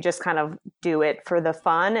to just kind of do it for the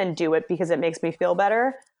fun and do it because it makes me feel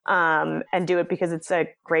better, and do it because it's a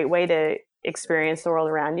great way to experience the world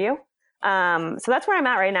around you. So that's where I'm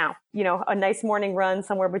at right now. You know, a nice morning run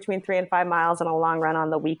somewhere between 3 and 5 miles and a long run on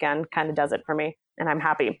the weekend kind of does it for me, and I'm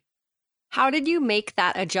happy. How did you make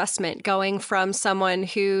that adjustment going from someone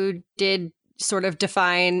who did sort of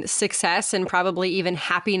define success and probably even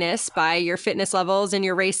happiness by your fitness levels and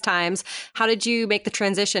your race times? How did you make the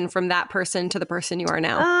transition from that person to the person you are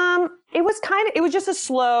now? It was just a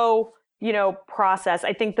slow, you know, process.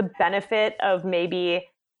 I think the benefit of maybe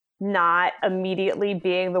not immediately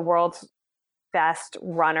being the world's best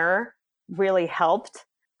runner really helped.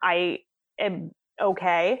 I am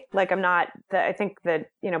okay. Like I think that,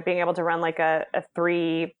 being able to run like a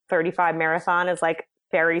 3:35 marathon is like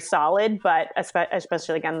very solid, but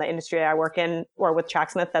especially again, the industry I work in or with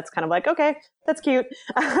Tracksmith, that's kind of like, okay, that's cute.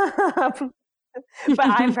 But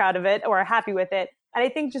I'm proud of it or happy with it. And I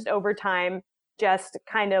think just over time, just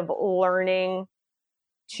kind of learning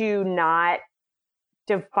to not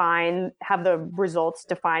have the results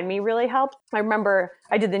define me really helped. I remember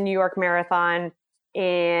I did the New York Marathon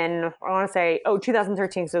in, I want to say,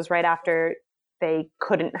 2013. So it was right after they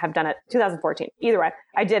couldn't have done it. 2014. Either way,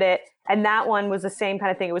 I did it. And that one was the same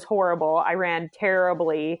kind of thing. It was horrible. I ran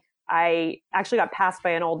terribly. I actually got passed by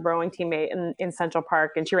an old rowing teammate in Central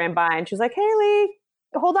Park, and she ran by and she was like, "Hey, Lee,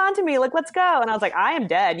 hold on to me. Like, let's go." And I was like, "I am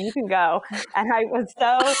dead. You can go." And I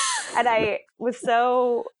was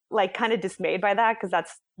so like kind of dismayed by that because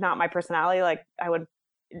that's not my personality. Like I would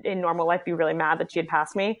in normal life be really mad that she had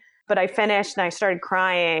passed me. But I finished and I started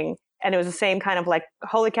crying, and it was the same kind of like,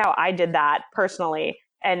 holy cow, I did that personally.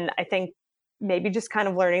 And I think maybe just kind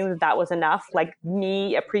of learning that was enough, like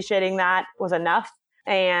me appreciating that was enough.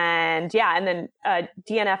 And yeah, and then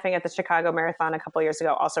DNFing at the Chicago Marathon a couple of years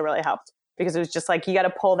ago also really helped, because it was just like, you got to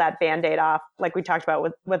pull that Band-Aid off. Like we talked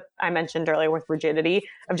about with I mentioned earlier with rigidity,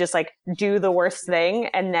 of just like do the worst thing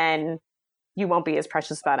and then you won't be as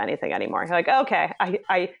precious about anything anymore. You're like, okay,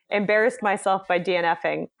 I embarrassed myself by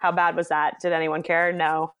DNFing. How bad was that? Did anyone care?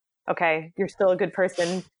 No. Okay, you're still a good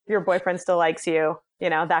person. Your boyfriend still likes you,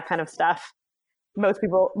 that kind of stuff. Most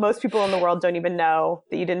people in the world don't even know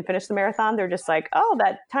that you didn't finish the marathon. They're just like, oh,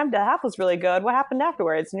 that time to half was really good. What happened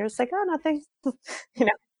afterwards? And you're just like, oh, nothing.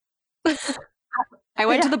 I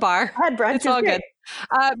went to the bar. I had brunch. It's all good.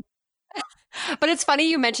 But it's funny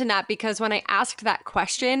you mentioned that, because when I asked that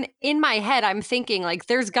question, in my head, I'm thinking like,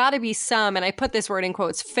 there's got to be some, and I put this word in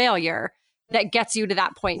quotes, failure that gets you to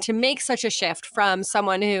that point to make such a shift from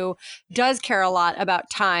someone who does care a lot about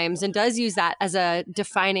times and does use that as a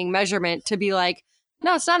defining measurement to be like,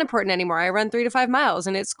 no, it's not important anymore. I run 3 to 5 miles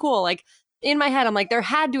and it's cool. Like in my head, I'm like, there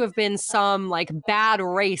had to have been some like bad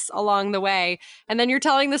race along the way. And then you're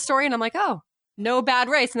telling the story and I'm like, oh, no bad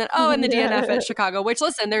race. And then, and the DNF at Chicago, which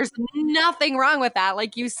listen, there's nothing wrong with that.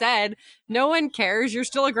 Like you said, no one cares. You're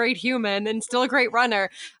still a great human and still a great runner.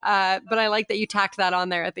 But I like that you tacked that on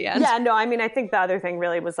there at the end. Yeah, no, I mean, I think the other thing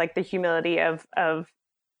really was like the humility of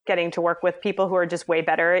getting to work with people who are just way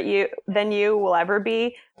better at you than you will ever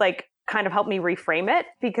be, like kind of helped me reframe it,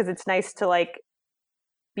 because it's nice to like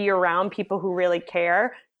be around people who really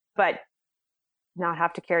care, but not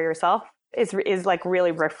have to care yourself is like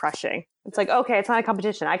really refreshing. It's like, okay, it's not a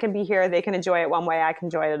competition. I can be here. They can enjoy it one way. I can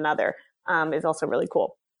enjoy it another. Is also really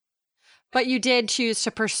cool. But you did choose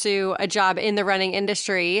to pursue a job in the running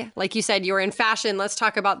industry. Like you said, you were in fashion. Let's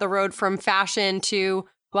talk about the road from fashion to,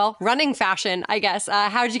 well, running fashion, I guess.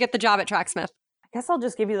 How did you get the job at Tracksmith? I guess I'll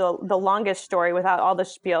just give you the longest story without all the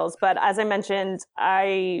spiels. But as I mentioned,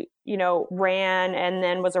 I, ran and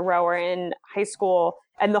then was a rower in high school.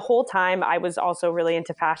 And the whole time I was also really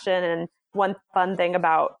into fashion. And one fun thing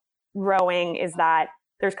about rowing is that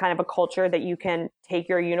there's kind of a culture that you can take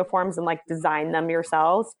your uniforms and like design them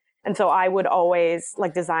yourselves. And so I would always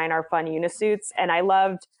like design our fun unisuits. And I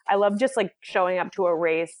loved just like showing up to a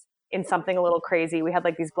race in something a little crazy. We had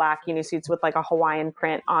like these black unisuits with like a Hawaiian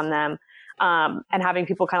print on them. And having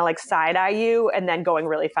people kind of like side eye you and then going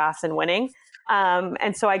really fast and winning.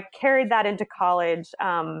 And so I carried that into college.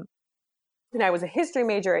 I was a history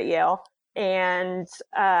major at Yale, and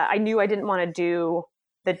I knew I didn't want to do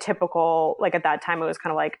the typical, like at that time it was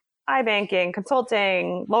kind of like iBanking,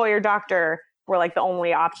 consulting, lawyer, doctor were like the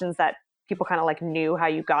only options that people kind of like knew how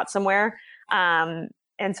you got somewhere.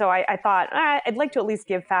 And so I thought, I'd like to at least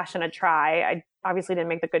give fashion a try. I obviously didn't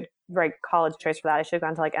make the right college choice for that. I should have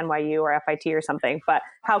gone to like NYU or FIT or something, but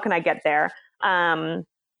how can I get there? And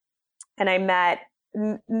I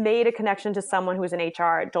made a connection to someone who was in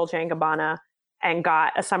HR at Dolce & Gabbana and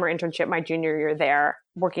got a summer internship my junior year there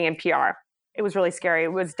working in PR. It was really scary.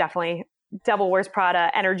 It was definitely Devil Wears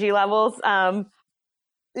Prada energy levels.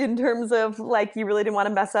 In terms of like, you really didn't want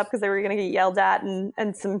to mess up because they were going to get yelled at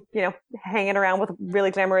and some, hanging around with really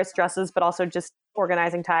glamorous dresses, but also just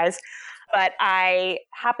organizing ties. But I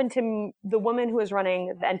happened to, the woman who was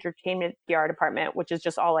running the entertainment PR department, which is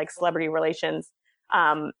just all like celebrity relations,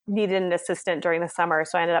 needed an assistant during the summer.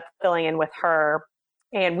 So I ended up filling in with her,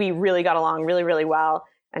 and we really got along really, really well.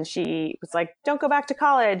 And she was like, don't go back to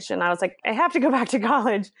college. And I was like, I have to go back to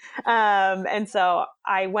college. And so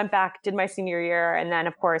I went back, did my senior year. And then,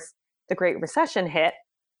 of course, the Great Recession hit.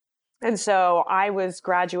 And so I was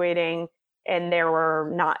graduating, and there were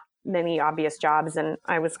not many obvious jobs. And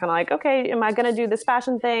I was kind of like, okay, am I going to do this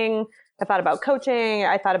fashion thing? I thought about coaching.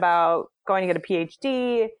 I thought about going to get a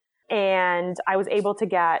PhD. And I was able to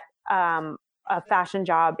get a fashion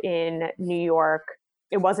job in New York.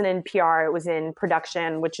 It wasn't in PR, it was in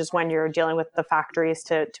production, which is when you're dealing with the factories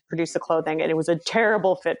to produce the clothing. And it was a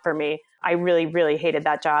terrible fit for me. I really, really hated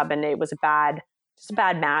that job, and it was just a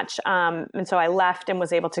bad match. And so I left and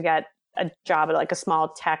was able to get a job at like a small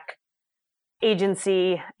tech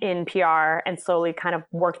agency in PR, and slowly kind of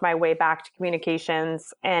worked my way back to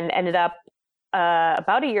communications, and ended up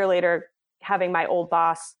about a year later having my old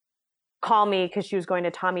boss call me because she was going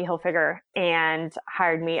to Tommy Hilfiger and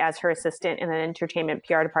hired me as her assistant in an entertainment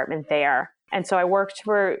PR department there. And so I worked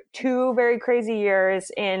for 2 very crazy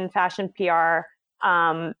years in fashion PR.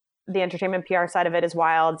 The entertainment PR side of it is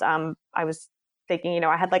wild. I was thinking,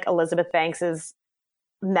 I had like Elizabeth Banks's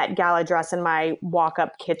Met Gala dress in my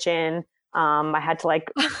walk-up kitchen. I had to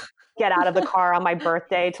like get out of the car on my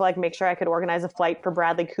birthday to like make sure I could organize a flight for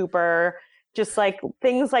Bradley Cooper. Just like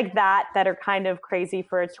things like that are kind of crazy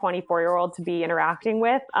for a 24-year-old to be interacting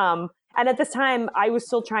with. And at this time, I was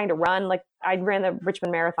still trying to run. Like I ran the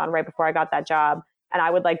Richmond Marathon right before I got that job. And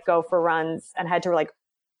I would like go for runs and had to like,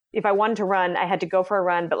 if I wanted to run, I had to go for a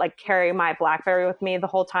run, but like carry my BlackBerry with me the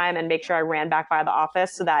whole time and make sure I ran back by the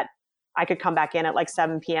office so that I could come back in at like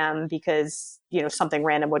 7 p.m. because, something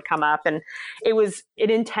random would come up. And it was an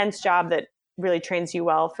intense job that really trains you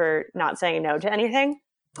well for not saying no to anything.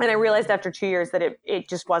 And I realized after 2 years that it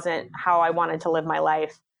just wasn't how I wanted to live my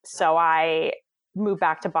life. So I moved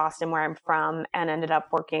back to Boston, where I'm from, and ended up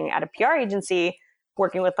working at a PR agency,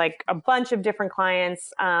 working with like a bunch of different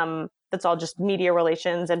clients. That's all just media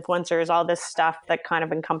relations, influencers, all this stuff that kind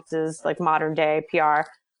of encompasses like modern day PR.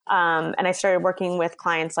 And I started working with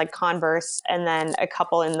clients like Converse, and then a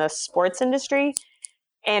couple in the sports industry,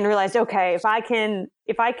 and realized, okay, if I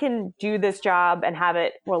can do this job and have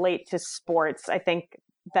it relate to sports, I think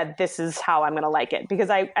that this is how I'm going to like it.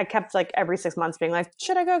 Because I kept like every 6 months being like,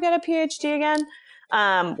 should I go get a PhD again?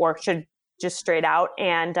 Or should just straight out.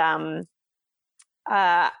 And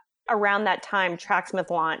around that time,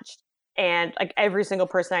 Tracksmith launched, and like every single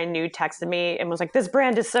person I knew texted me and was like, this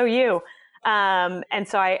brand is so you. And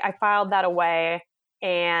so I filed that away.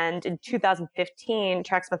 And in 2015,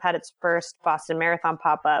 Tracksmith had its first Boston Marathon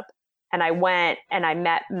pop-up. And I went and I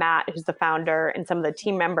met Matt, who's the founder, and some of the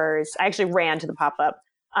team members. I actually ran to the pop-up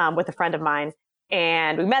with a friend of mine,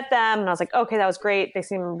 and we met them, and I was like, okay, that was great. They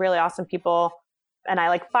seem really awesome people. And I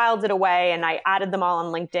like filed it away, and I added them all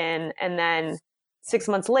on LinkedIn. And then 6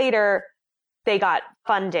 months later, they got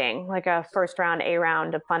funding, like a first round, A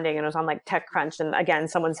round of funding. And it was on like TechCrunch. And again,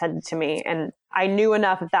 someone sent it to me. And I knew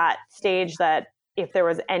enough at that stage that if there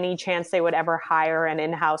was any chance they would ever hire an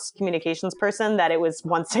in-house communications person, that it was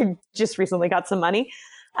once I just recently got some money.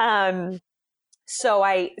 So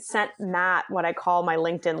I sent Matt what I call my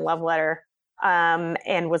LinkedIn love letter,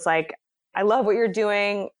 and was like, I love what you're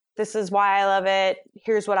doing. This is why I love it.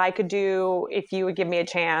 Here's what I could do if you would give me a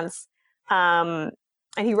chance. And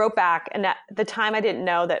he wrote back. And at the time, I didn't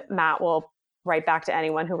know that Matt will write back to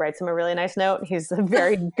anyone who writes him a really nice note. He's a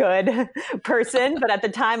very good person. But at the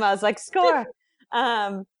time, I was like, score.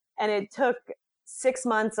 And it took 6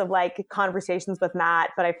 months of like conversations with Matt,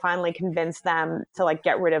 but I finally convinced them to like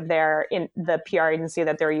get rid of the PR agency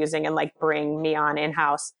that they're using and like bring me on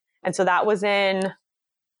in-house. And so that was in,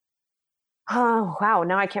 oh, wow,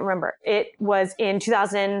 now I can't remember. It was in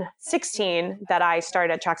 2016 that I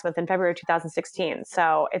started at Tracksmith, in February 2016.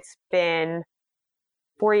 So it's been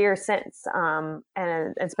 4 years since, and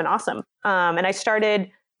it's been awesome. And I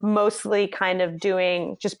started mostly kind of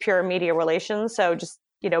doing just pure media relations. So just,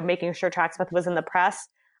 making sure Tracksmith was in the press,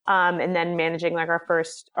 and then managing like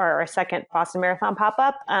our second Boston Marathon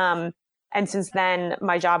pop-up. And since then,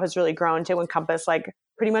 my job has really grown to encompass like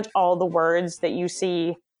pretty much all the words that you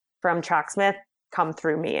see from Tracksmith come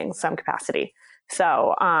through me in some capacity.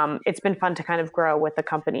 So it's been fun to kind of grow with the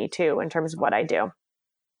company too, in terms of what I do.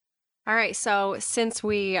 All right. So since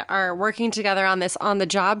we are working together on this On the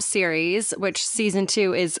Job series, which season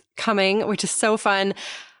 2 is coming, which is so fun,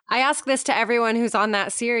 I ask this to everyone who's on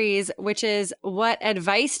that series, which is, what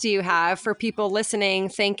advice do you have for people listening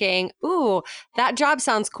thinking, ooh, that job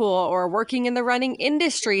sounds cool, or working in the running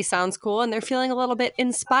industry sounds cool, and they're feeling a little bit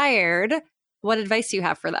inspired? What advice do you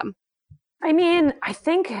have for them? I mean, I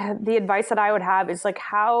think the advice that I would have is like,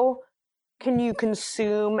 how can you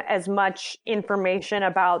consume as much information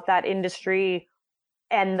about that industry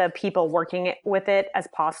and the people working with it as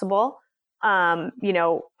possible?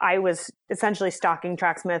 I was essentially stalking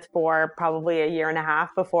Tracksmith for probably a year and a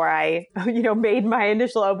half before I, made my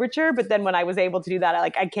initial overture. But then when I was able to do that,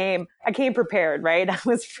 I came prepared, right?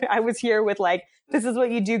 I was here with like, this is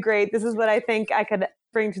what you do great. This is what I think I could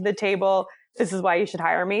bring to the table. This is why you should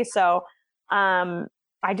hire me. So,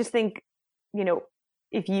 I just think,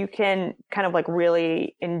 if you can kind of like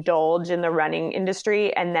really indulge in the running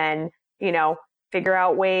industry and then, figure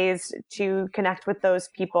out ways to connect with those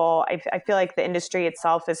people. I feel like the industry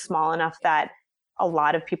itself is small enough that a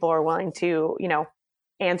lot of people are willing to,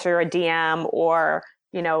 answer a DM or,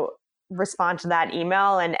 respond to that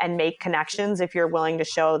email and make connections if you're willing to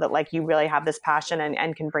show that like you really have this passion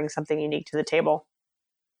and can bring something unique to the table.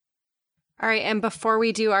 All right. And before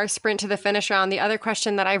we do our sprint to the finish round, the other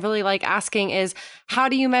question that I really like asking is, how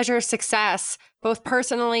do you measure success, both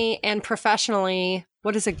personally and professionally?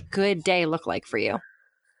 What does a good day look like for you?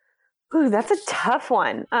 Ooh, that's a tough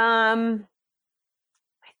one. I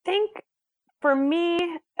think for me,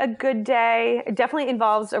 a good day definitely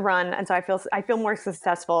involves a run. And so I feel more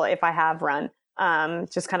successful if I have run.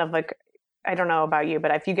 Just kind of like, I don't know about you, but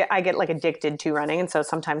I get like addicted to running. And so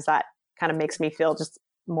sometimes that kind of makes me feel just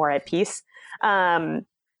more at peace.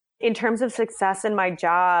 In terms of success in my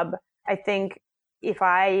job, I think if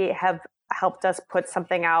I have helped us put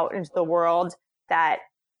something out into the world that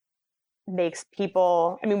makes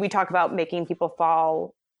people, we talk about making people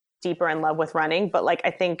fall deeper in love with running, but like,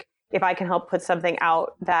 I think if I can help put something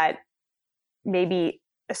out that maybe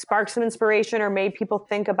sparks some inspiration or made people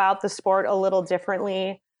think about the sport a little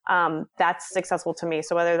differently, that's successful to me.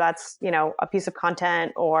 So whether that's, a piece of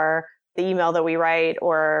content or the email that we write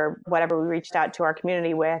or whatever we reached out to our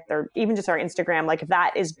community with, or even just our Instagram, like if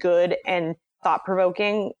that is good and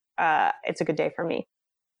thought-provoking, it's a good day for me.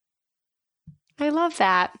 I love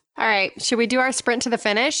that. All right. Should we do our sprint to the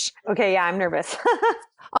finish? Okay. Yeah, I'm nervous.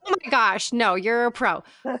 Oh my gosh. No, you're a pro.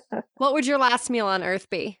 What would your last meal on earth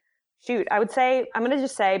be? Shoot, I'm going to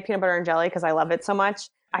just say peanut butter and jelly because I love it so much.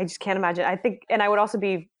 I just can't imagine. I think, and I would also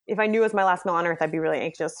be, if I knew it was my last meal on earth, I'd be really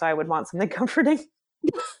anxious. So I would want something comforting.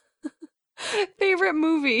 Favorite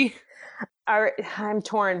movie? I'm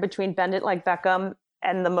torn between Bend It Like Beckham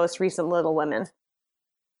and the most recent Little Women.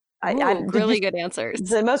 Really good answers.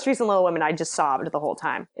 The most recent Little Women, I just sobbed the whole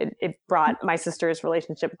time. It brought my sister's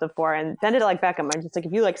relationship with the fore. And Bend It Like Beckham, I'm just like,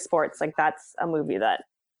 if you like sports, like that's a movie that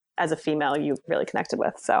as a female you really connected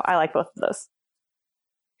with. So I like both of those.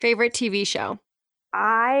 Favorite TV show?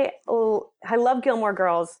 I love Gilmore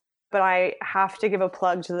Girls, but I have to give a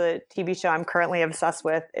plug to the TV show I'm currently obsessed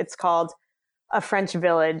with. It's called A French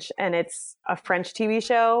Village, and it's a French TV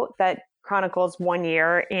show that chronicles 1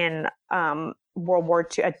 year in World War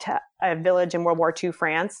II, a village in World War II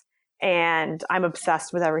France. And I'm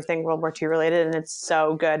obsessed with everything World War II related, and it's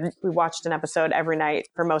so good. We watched an episode every night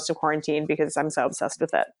for most of quarantine because I'm so obsessed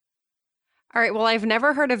with it. All right. Well, I've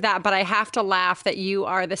never heard of that, but I have to laugh that you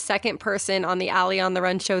are the second person on the Allie on the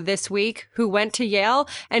Run show this week who went to Yale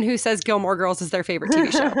and who says Gilmore Girls is their favorite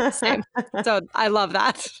TV show. Same. So I love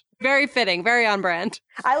that. Very fitting, very on brand.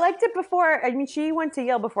 I liked it before. She went to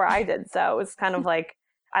Yale before I did. So it was kind of like,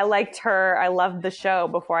 I liked her. I loved the show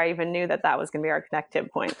before I even knew that was going to be our connective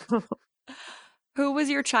point. Who was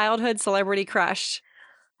your childhood celebrity crush?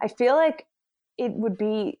 I feel like it would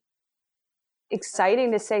be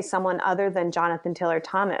exciting to say someone other than Jonathan Taylor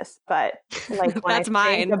Thomas, but like when That's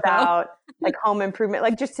I think mine, about like Home Improvement,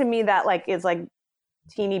 like just to me that like is like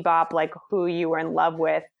teeny bop, like who you were in love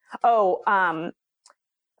with.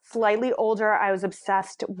 Slightly older, I was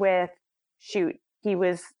obsessed with, he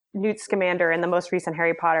was Newt Scamander in the most recent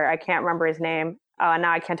Harry Potter. I can't remember his name.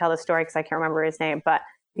 Now I can't tell the story because I can't remember his name, but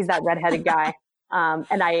he's that redheaded guy.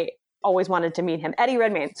 And I always wanted to meet him. Eddie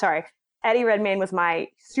Redmayne was my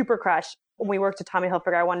super crush. When we worked at Tommy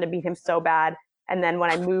Hilfiger, I wanted to meet him so bad. And then when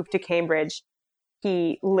I moved to Cambridge,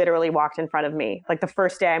 he literally walked in front of me. Like the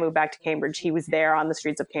first day I moved back to Cambridge, he was there on the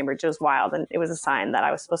streets of Cambridge. It was wild. And it was a sign that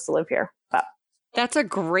I was supposed to live here. But that's a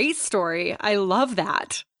great story. I love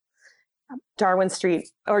that. Darwin Street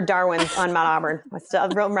or Darwin on Mount Auburn. I still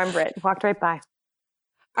remember it. Walked right by.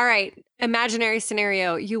 All right. Imaginary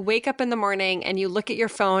scenario. You wake up in the morning and you look at your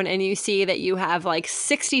phone and you see that you have like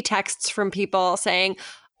 60 texts from people saying,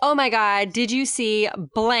 oh my God, did you see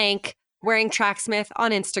blank wearing Tracksmith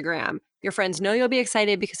on Instagram? Your friends know you'll be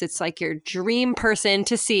excited because it's like your dream person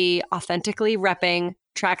to see authentically repping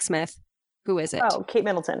Tracksmith. Who is it? Oh, Kate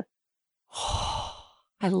Middleton.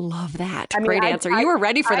 I love that. Great answer. You were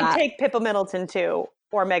ready for that. I'd take Pippa Middleton too,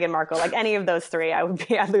 or Meghan Markle. Like any of those three,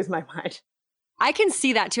 I'd lose my mind. I can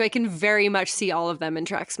see that too. I can very much see all of them in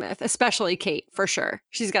Tracksmith, especially Kate, for sure.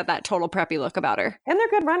 She's got that total preppy look about her. And they're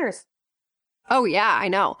good runners. Oh, yeah, I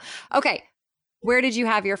know. Okay. Where did you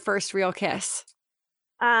have your first real kiss?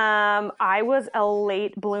 I was a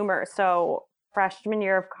late bloomer, so freshman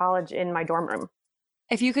year of college in my dorm room.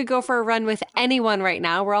 If you could go for a run with anyone right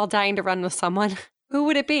now, we're all dying to run with someone. Who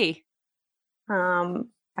would it be?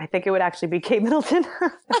 I think it would actually be Kate Middleton.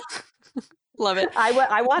 Love it.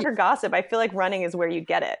 I want her gossip. I feel like running is where you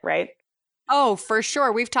get it, right? Oh, for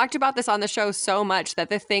sure. We've talked about this on the show so much that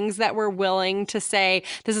the things that we're willing to say,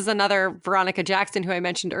 this is another Veronica Jackson, who I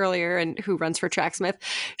mentioned earlier and who runs for Tracksmith.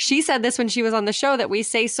 She said this when she was on the show, that we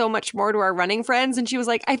say so much more to our running friends. And she was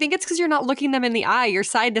like, I think it's because you're not looking them in the eye. You're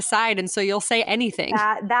side to side. And so you'll say anything.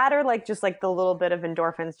 That or like just like the little bit of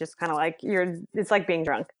endorphins, just kind of like it's like being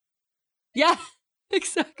drunk. Yeah,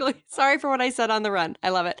 exactly. Sorry for what I said on the run. I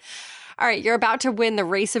love it. All right, you're about to win the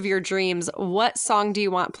race of your dreams. What song do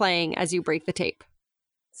you want playing as you break the tape?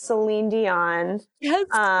 Celine Dion. Yes,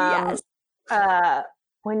 yes.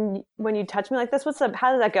 When you touch me like this,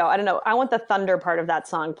 how does that go? I don't know. I want the thunder part of that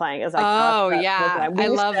song playing as I yeah. I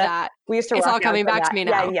love that. We used to it's rock all coming back to me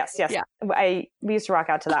now. Yeah, yes. Yeah. We used to rock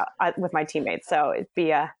out to that with my teammates, so it'd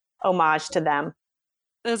be a homage to them.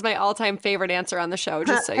 That is my all-time favorite answer on the show,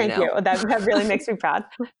 just so you know. Thank you. That really makes me proud.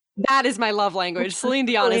 That is my love language. Celine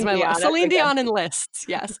Dion is my love. Celine Dion and lists.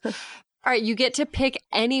 Yes. All right. You get to pick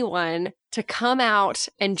anyone to come out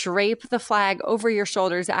and drape the flag over your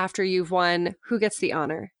shoulders after you've won. Who gets the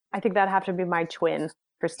honor? I think that'd have to be my twin,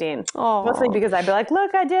 Christine. Oh, mostly because I'd be like,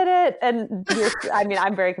 look, I did it. And I mean,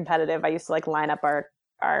 I'm very competitive. I used to like line up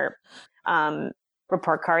our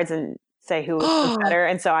report cards and say who was better.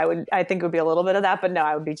 And so I think it would be a little bit of that, but no,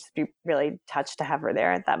 I would be really touched to have her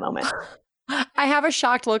there at that moment. I have a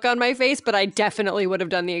shocked look on my face, but I definitely would have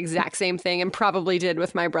done the exact same thing and probably did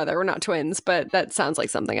with my brother. We're not twins, but that sounds like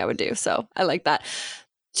something I would do. So I like that.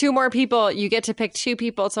 2 more people. You get to pick 2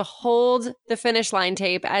 people to hold the finish line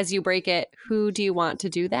tape as you break it. Who do you want to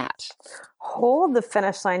do that? Hold the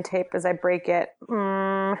finish line tape as I break it.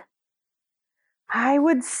 I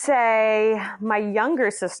would say my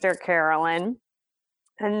younger sister, Carolyn.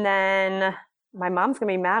 And then my mom's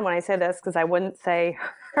going to be mad when I say this because I wouldn't say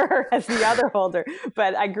her as the other holder.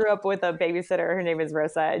 But I grew up with a babysitter. Her name is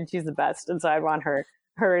Rosa, and she's the best. And so I want her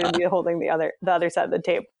to be holding the other side of the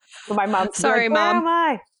tape. But my mom's sorry, like, where Mom. am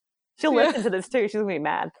I? She'll listen to this too. She's going to be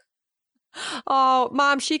mad. Oh,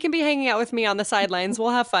 Mom, she can be hanging out with me on the sidelines.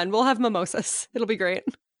 We'll have fun. We'll have mimosas. It'll be great.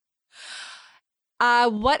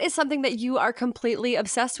 What is something that you are completely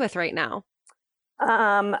obsessed with right now? So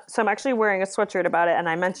I'm actually wearing a sweatshirt about it, and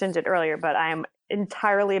I mentioned it earlier, but I'm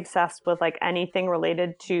entirely obsessed with like anything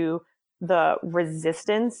related to the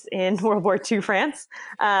resistance in World War II France.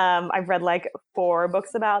 I've read like 4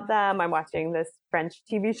 books about them. I'm watching this French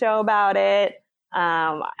TV show about it.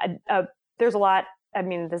 There's a lot. I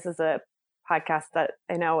mean, this is a podcast that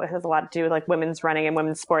I know has a lot to do with like women's running and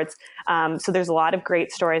women's sports. So there's a lot of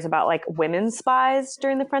great stories about like women's spies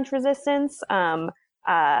during the French Resistance.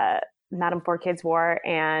 Madame Fourcade's War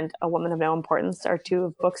and A Woman of No Importance are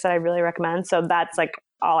 2 books that I really recommend. So that's like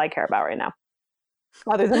all I care about right now,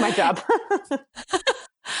 other than my job.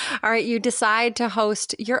 All right. You decide to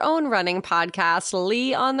host your own running podcast,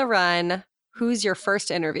 Lee on the Run. Who's your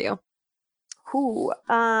first interview?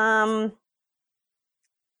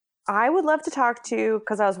 I would love to talk to,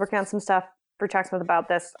 because I was working on some stuff for Tracksmith about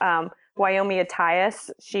this, Wyomia Tyus.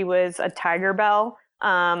 She was a Tiger Bell,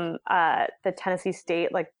 the Tennessee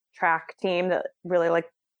State like track team that really like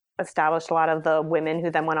established a lot of the women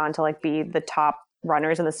who then went on to like be the top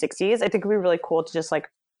runners in the 60s. I think it'd be really cool to just like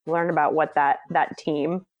learn about what that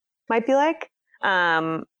team might be like.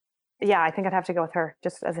 Yeah, I think I'd have to go with her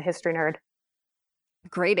just as a history nerd.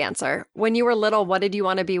 Great answer. When you were little, what did you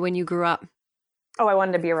want to be when you grew up? Oh, I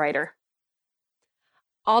wanted to be a writer.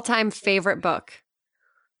 All-time favorite book?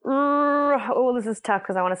 Oh, this is tough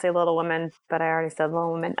because I want to say Little Women, but I already said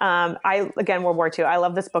Little Women. Again, World War II. I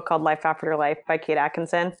love this book called Life After Life by Kate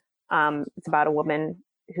Atkinson. It's about a woman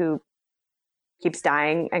who keeps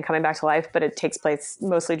dying and coming back to life, but it takes place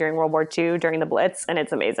mostly during World War II, during the Blitz, and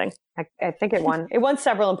it's amazing. I think it won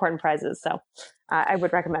several important prizes, so I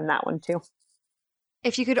would recommend that one too.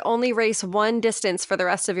 If you could only race one distance for the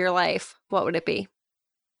rest of your life, what would it be?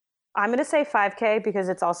 I'm going to say 5K because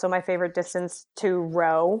it's also my favorite distance to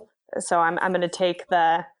row. So I'm going to take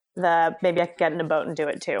the maybe I could get in a boat and do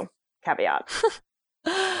it too. Caveat.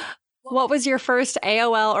 What was your first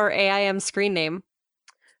AOL or AIM screen name?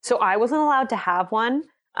 So I wasn't allowed to have one.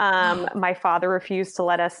 My father refused to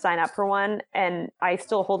let us sign up for one, and I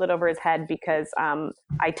still hold it over his head because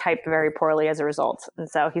I typed very poorly as a result. And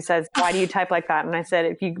so he says, "Why do you type like that?" And I said,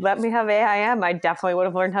 "If you let me have AIM, I definitely would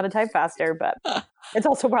have learned how to type faster." But it's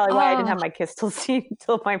also probably why I didn't have my KISS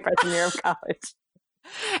till my freshman year of college.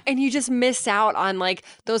 And you just miss out on like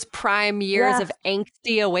those prime years of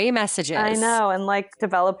angsty away messages. I know. And like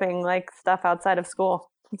developing like stuff outside of school.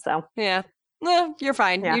 So yeah, well, you're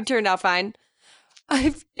fine. Yeah. You turned out fine.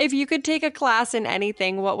 If you could take a class in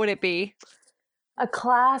anything, what would it be? A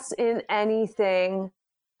class in anything.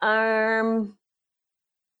 I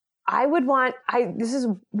would want, this is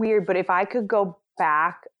weird, but if I could go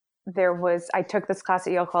back, I took this class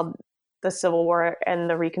at Yale called The Civil War and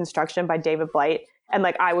the Reconstruction by David Blight. And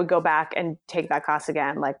like, I would go back and take that class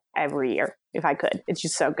again, like every year if I could. It's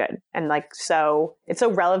just so good. And like, it's so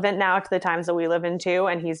relevant now to the times that we live in too.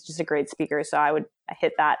 And he's just a great speaker. So I would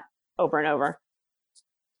hit that over and over.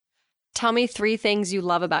 Tell me 3 things you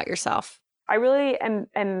love about yourself. I really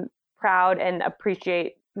am proud and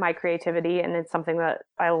appreciate my creativity. And it's something that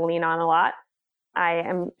I lean on a lot. I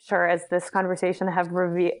am sure as this conversation has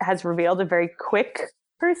revealed, a very quick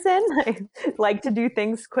person. I like to do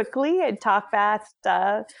things quickly and talk fast,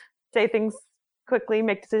 say things quickly,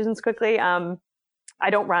 make decisions quickly. I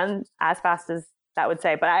don't run as fast as that would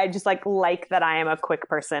say, but I just like that I am a quick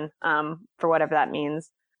person, for whatever that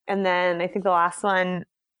means. And then I think the last one,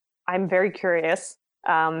 I'm very curious,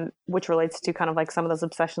 which relates to kind of like some of those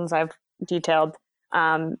obsessions I've detailed.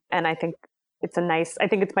 And I think it's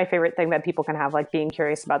my favorite thing that people can have, like being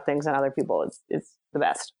curious about things and other people is the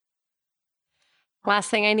best.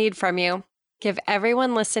 Last thing I need from you, give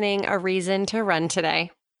everyone listening a reason to run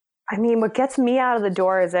today. I mean, what gets me out of the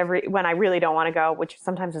door is when I really don't want to go, which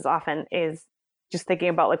sometimes is often, is just thinking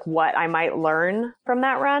about like what I might learn from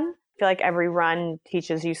that run. I feel like every run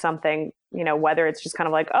teaches you something, you know, whether it's just kind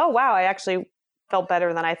of like, oh, wow, I actually felt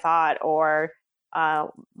better than I thought, or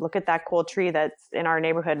look at that cool tree that's in our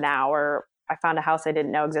neighborhood now, or I found a house I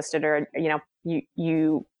didn't know existed, or, you know,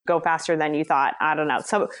 you go faster than you thought. I don't know.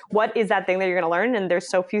 So what is that thing that you're going to learn? And there's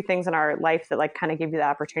so few things in our life that like kind of give you the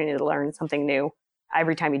opportunity to learn something new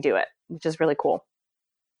every time you do it, which is really cool.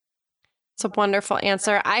 It's a wonderful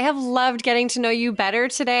answer. I have loved getting to know you better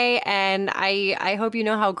today. And I hope you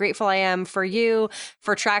know how grateful I am for you,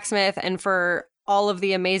 for Tracksmith, and for all of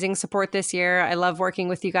the amazing support this year. I love working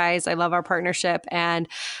with you guys. I love our partnership. And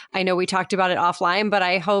I know we talked about it offline, but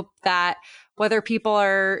I hope that whether people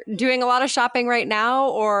are doing a lot of shopping right now,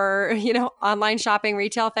 or, you know, online shopping,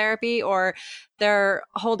 retail therapy, or they're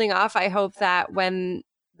holding off, I hope that when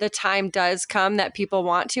the time does come that people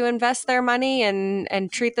want to invest their money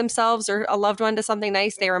and treat themselves or a loved one to something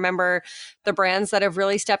nice, they remember the brands that have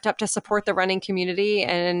really stepped up to support the running community.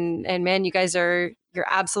 And man, you guys you're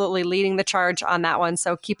absolutely leading the charge on that one.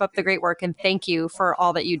 So keep up the great work, and thank you for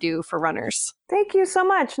all that you do for runners. Thank you so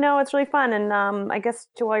much. No, it's really fun. And I guess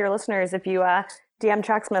to all your listeners, if you DM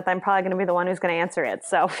Tracksmith, I'm probably going to be the one who's going to answer it.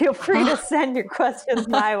 So feel free to send your questions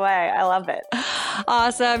my way. I love it.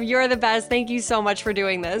 Awesome. You're the best. Thank you so much for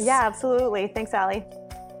doing this. Yeah, absolutely. Thanks, Allie.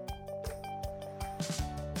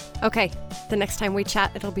 Okay, the next time we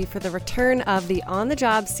chat, it'll be for the return of the On the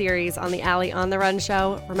Job series on the Allie on the Run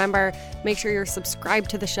show. Remember, make sure you're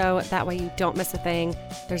subscribed to the show. That way you don't miss a thing.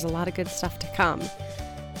 There's a lot of good stuff to come.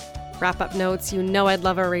 Wrap-up notes, you know I'd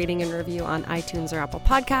love a rating and review on iTunes or Apple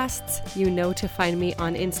Podcasts. You know to find me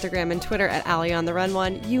on Instagram and Twitter at Allie on the Run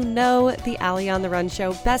One. You know the Allie on the Run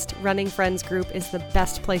show Best Running Friends group is the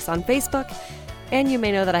best place on Facebook. And you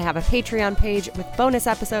may know that I have a Patreon page with bonus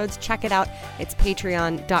episodes. Check it out. It's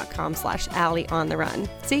patreon.com/Allie on the Run.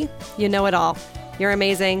 See, you know it all. You're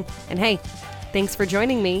amazing. And hey, thanks for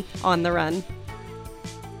joining me on the run.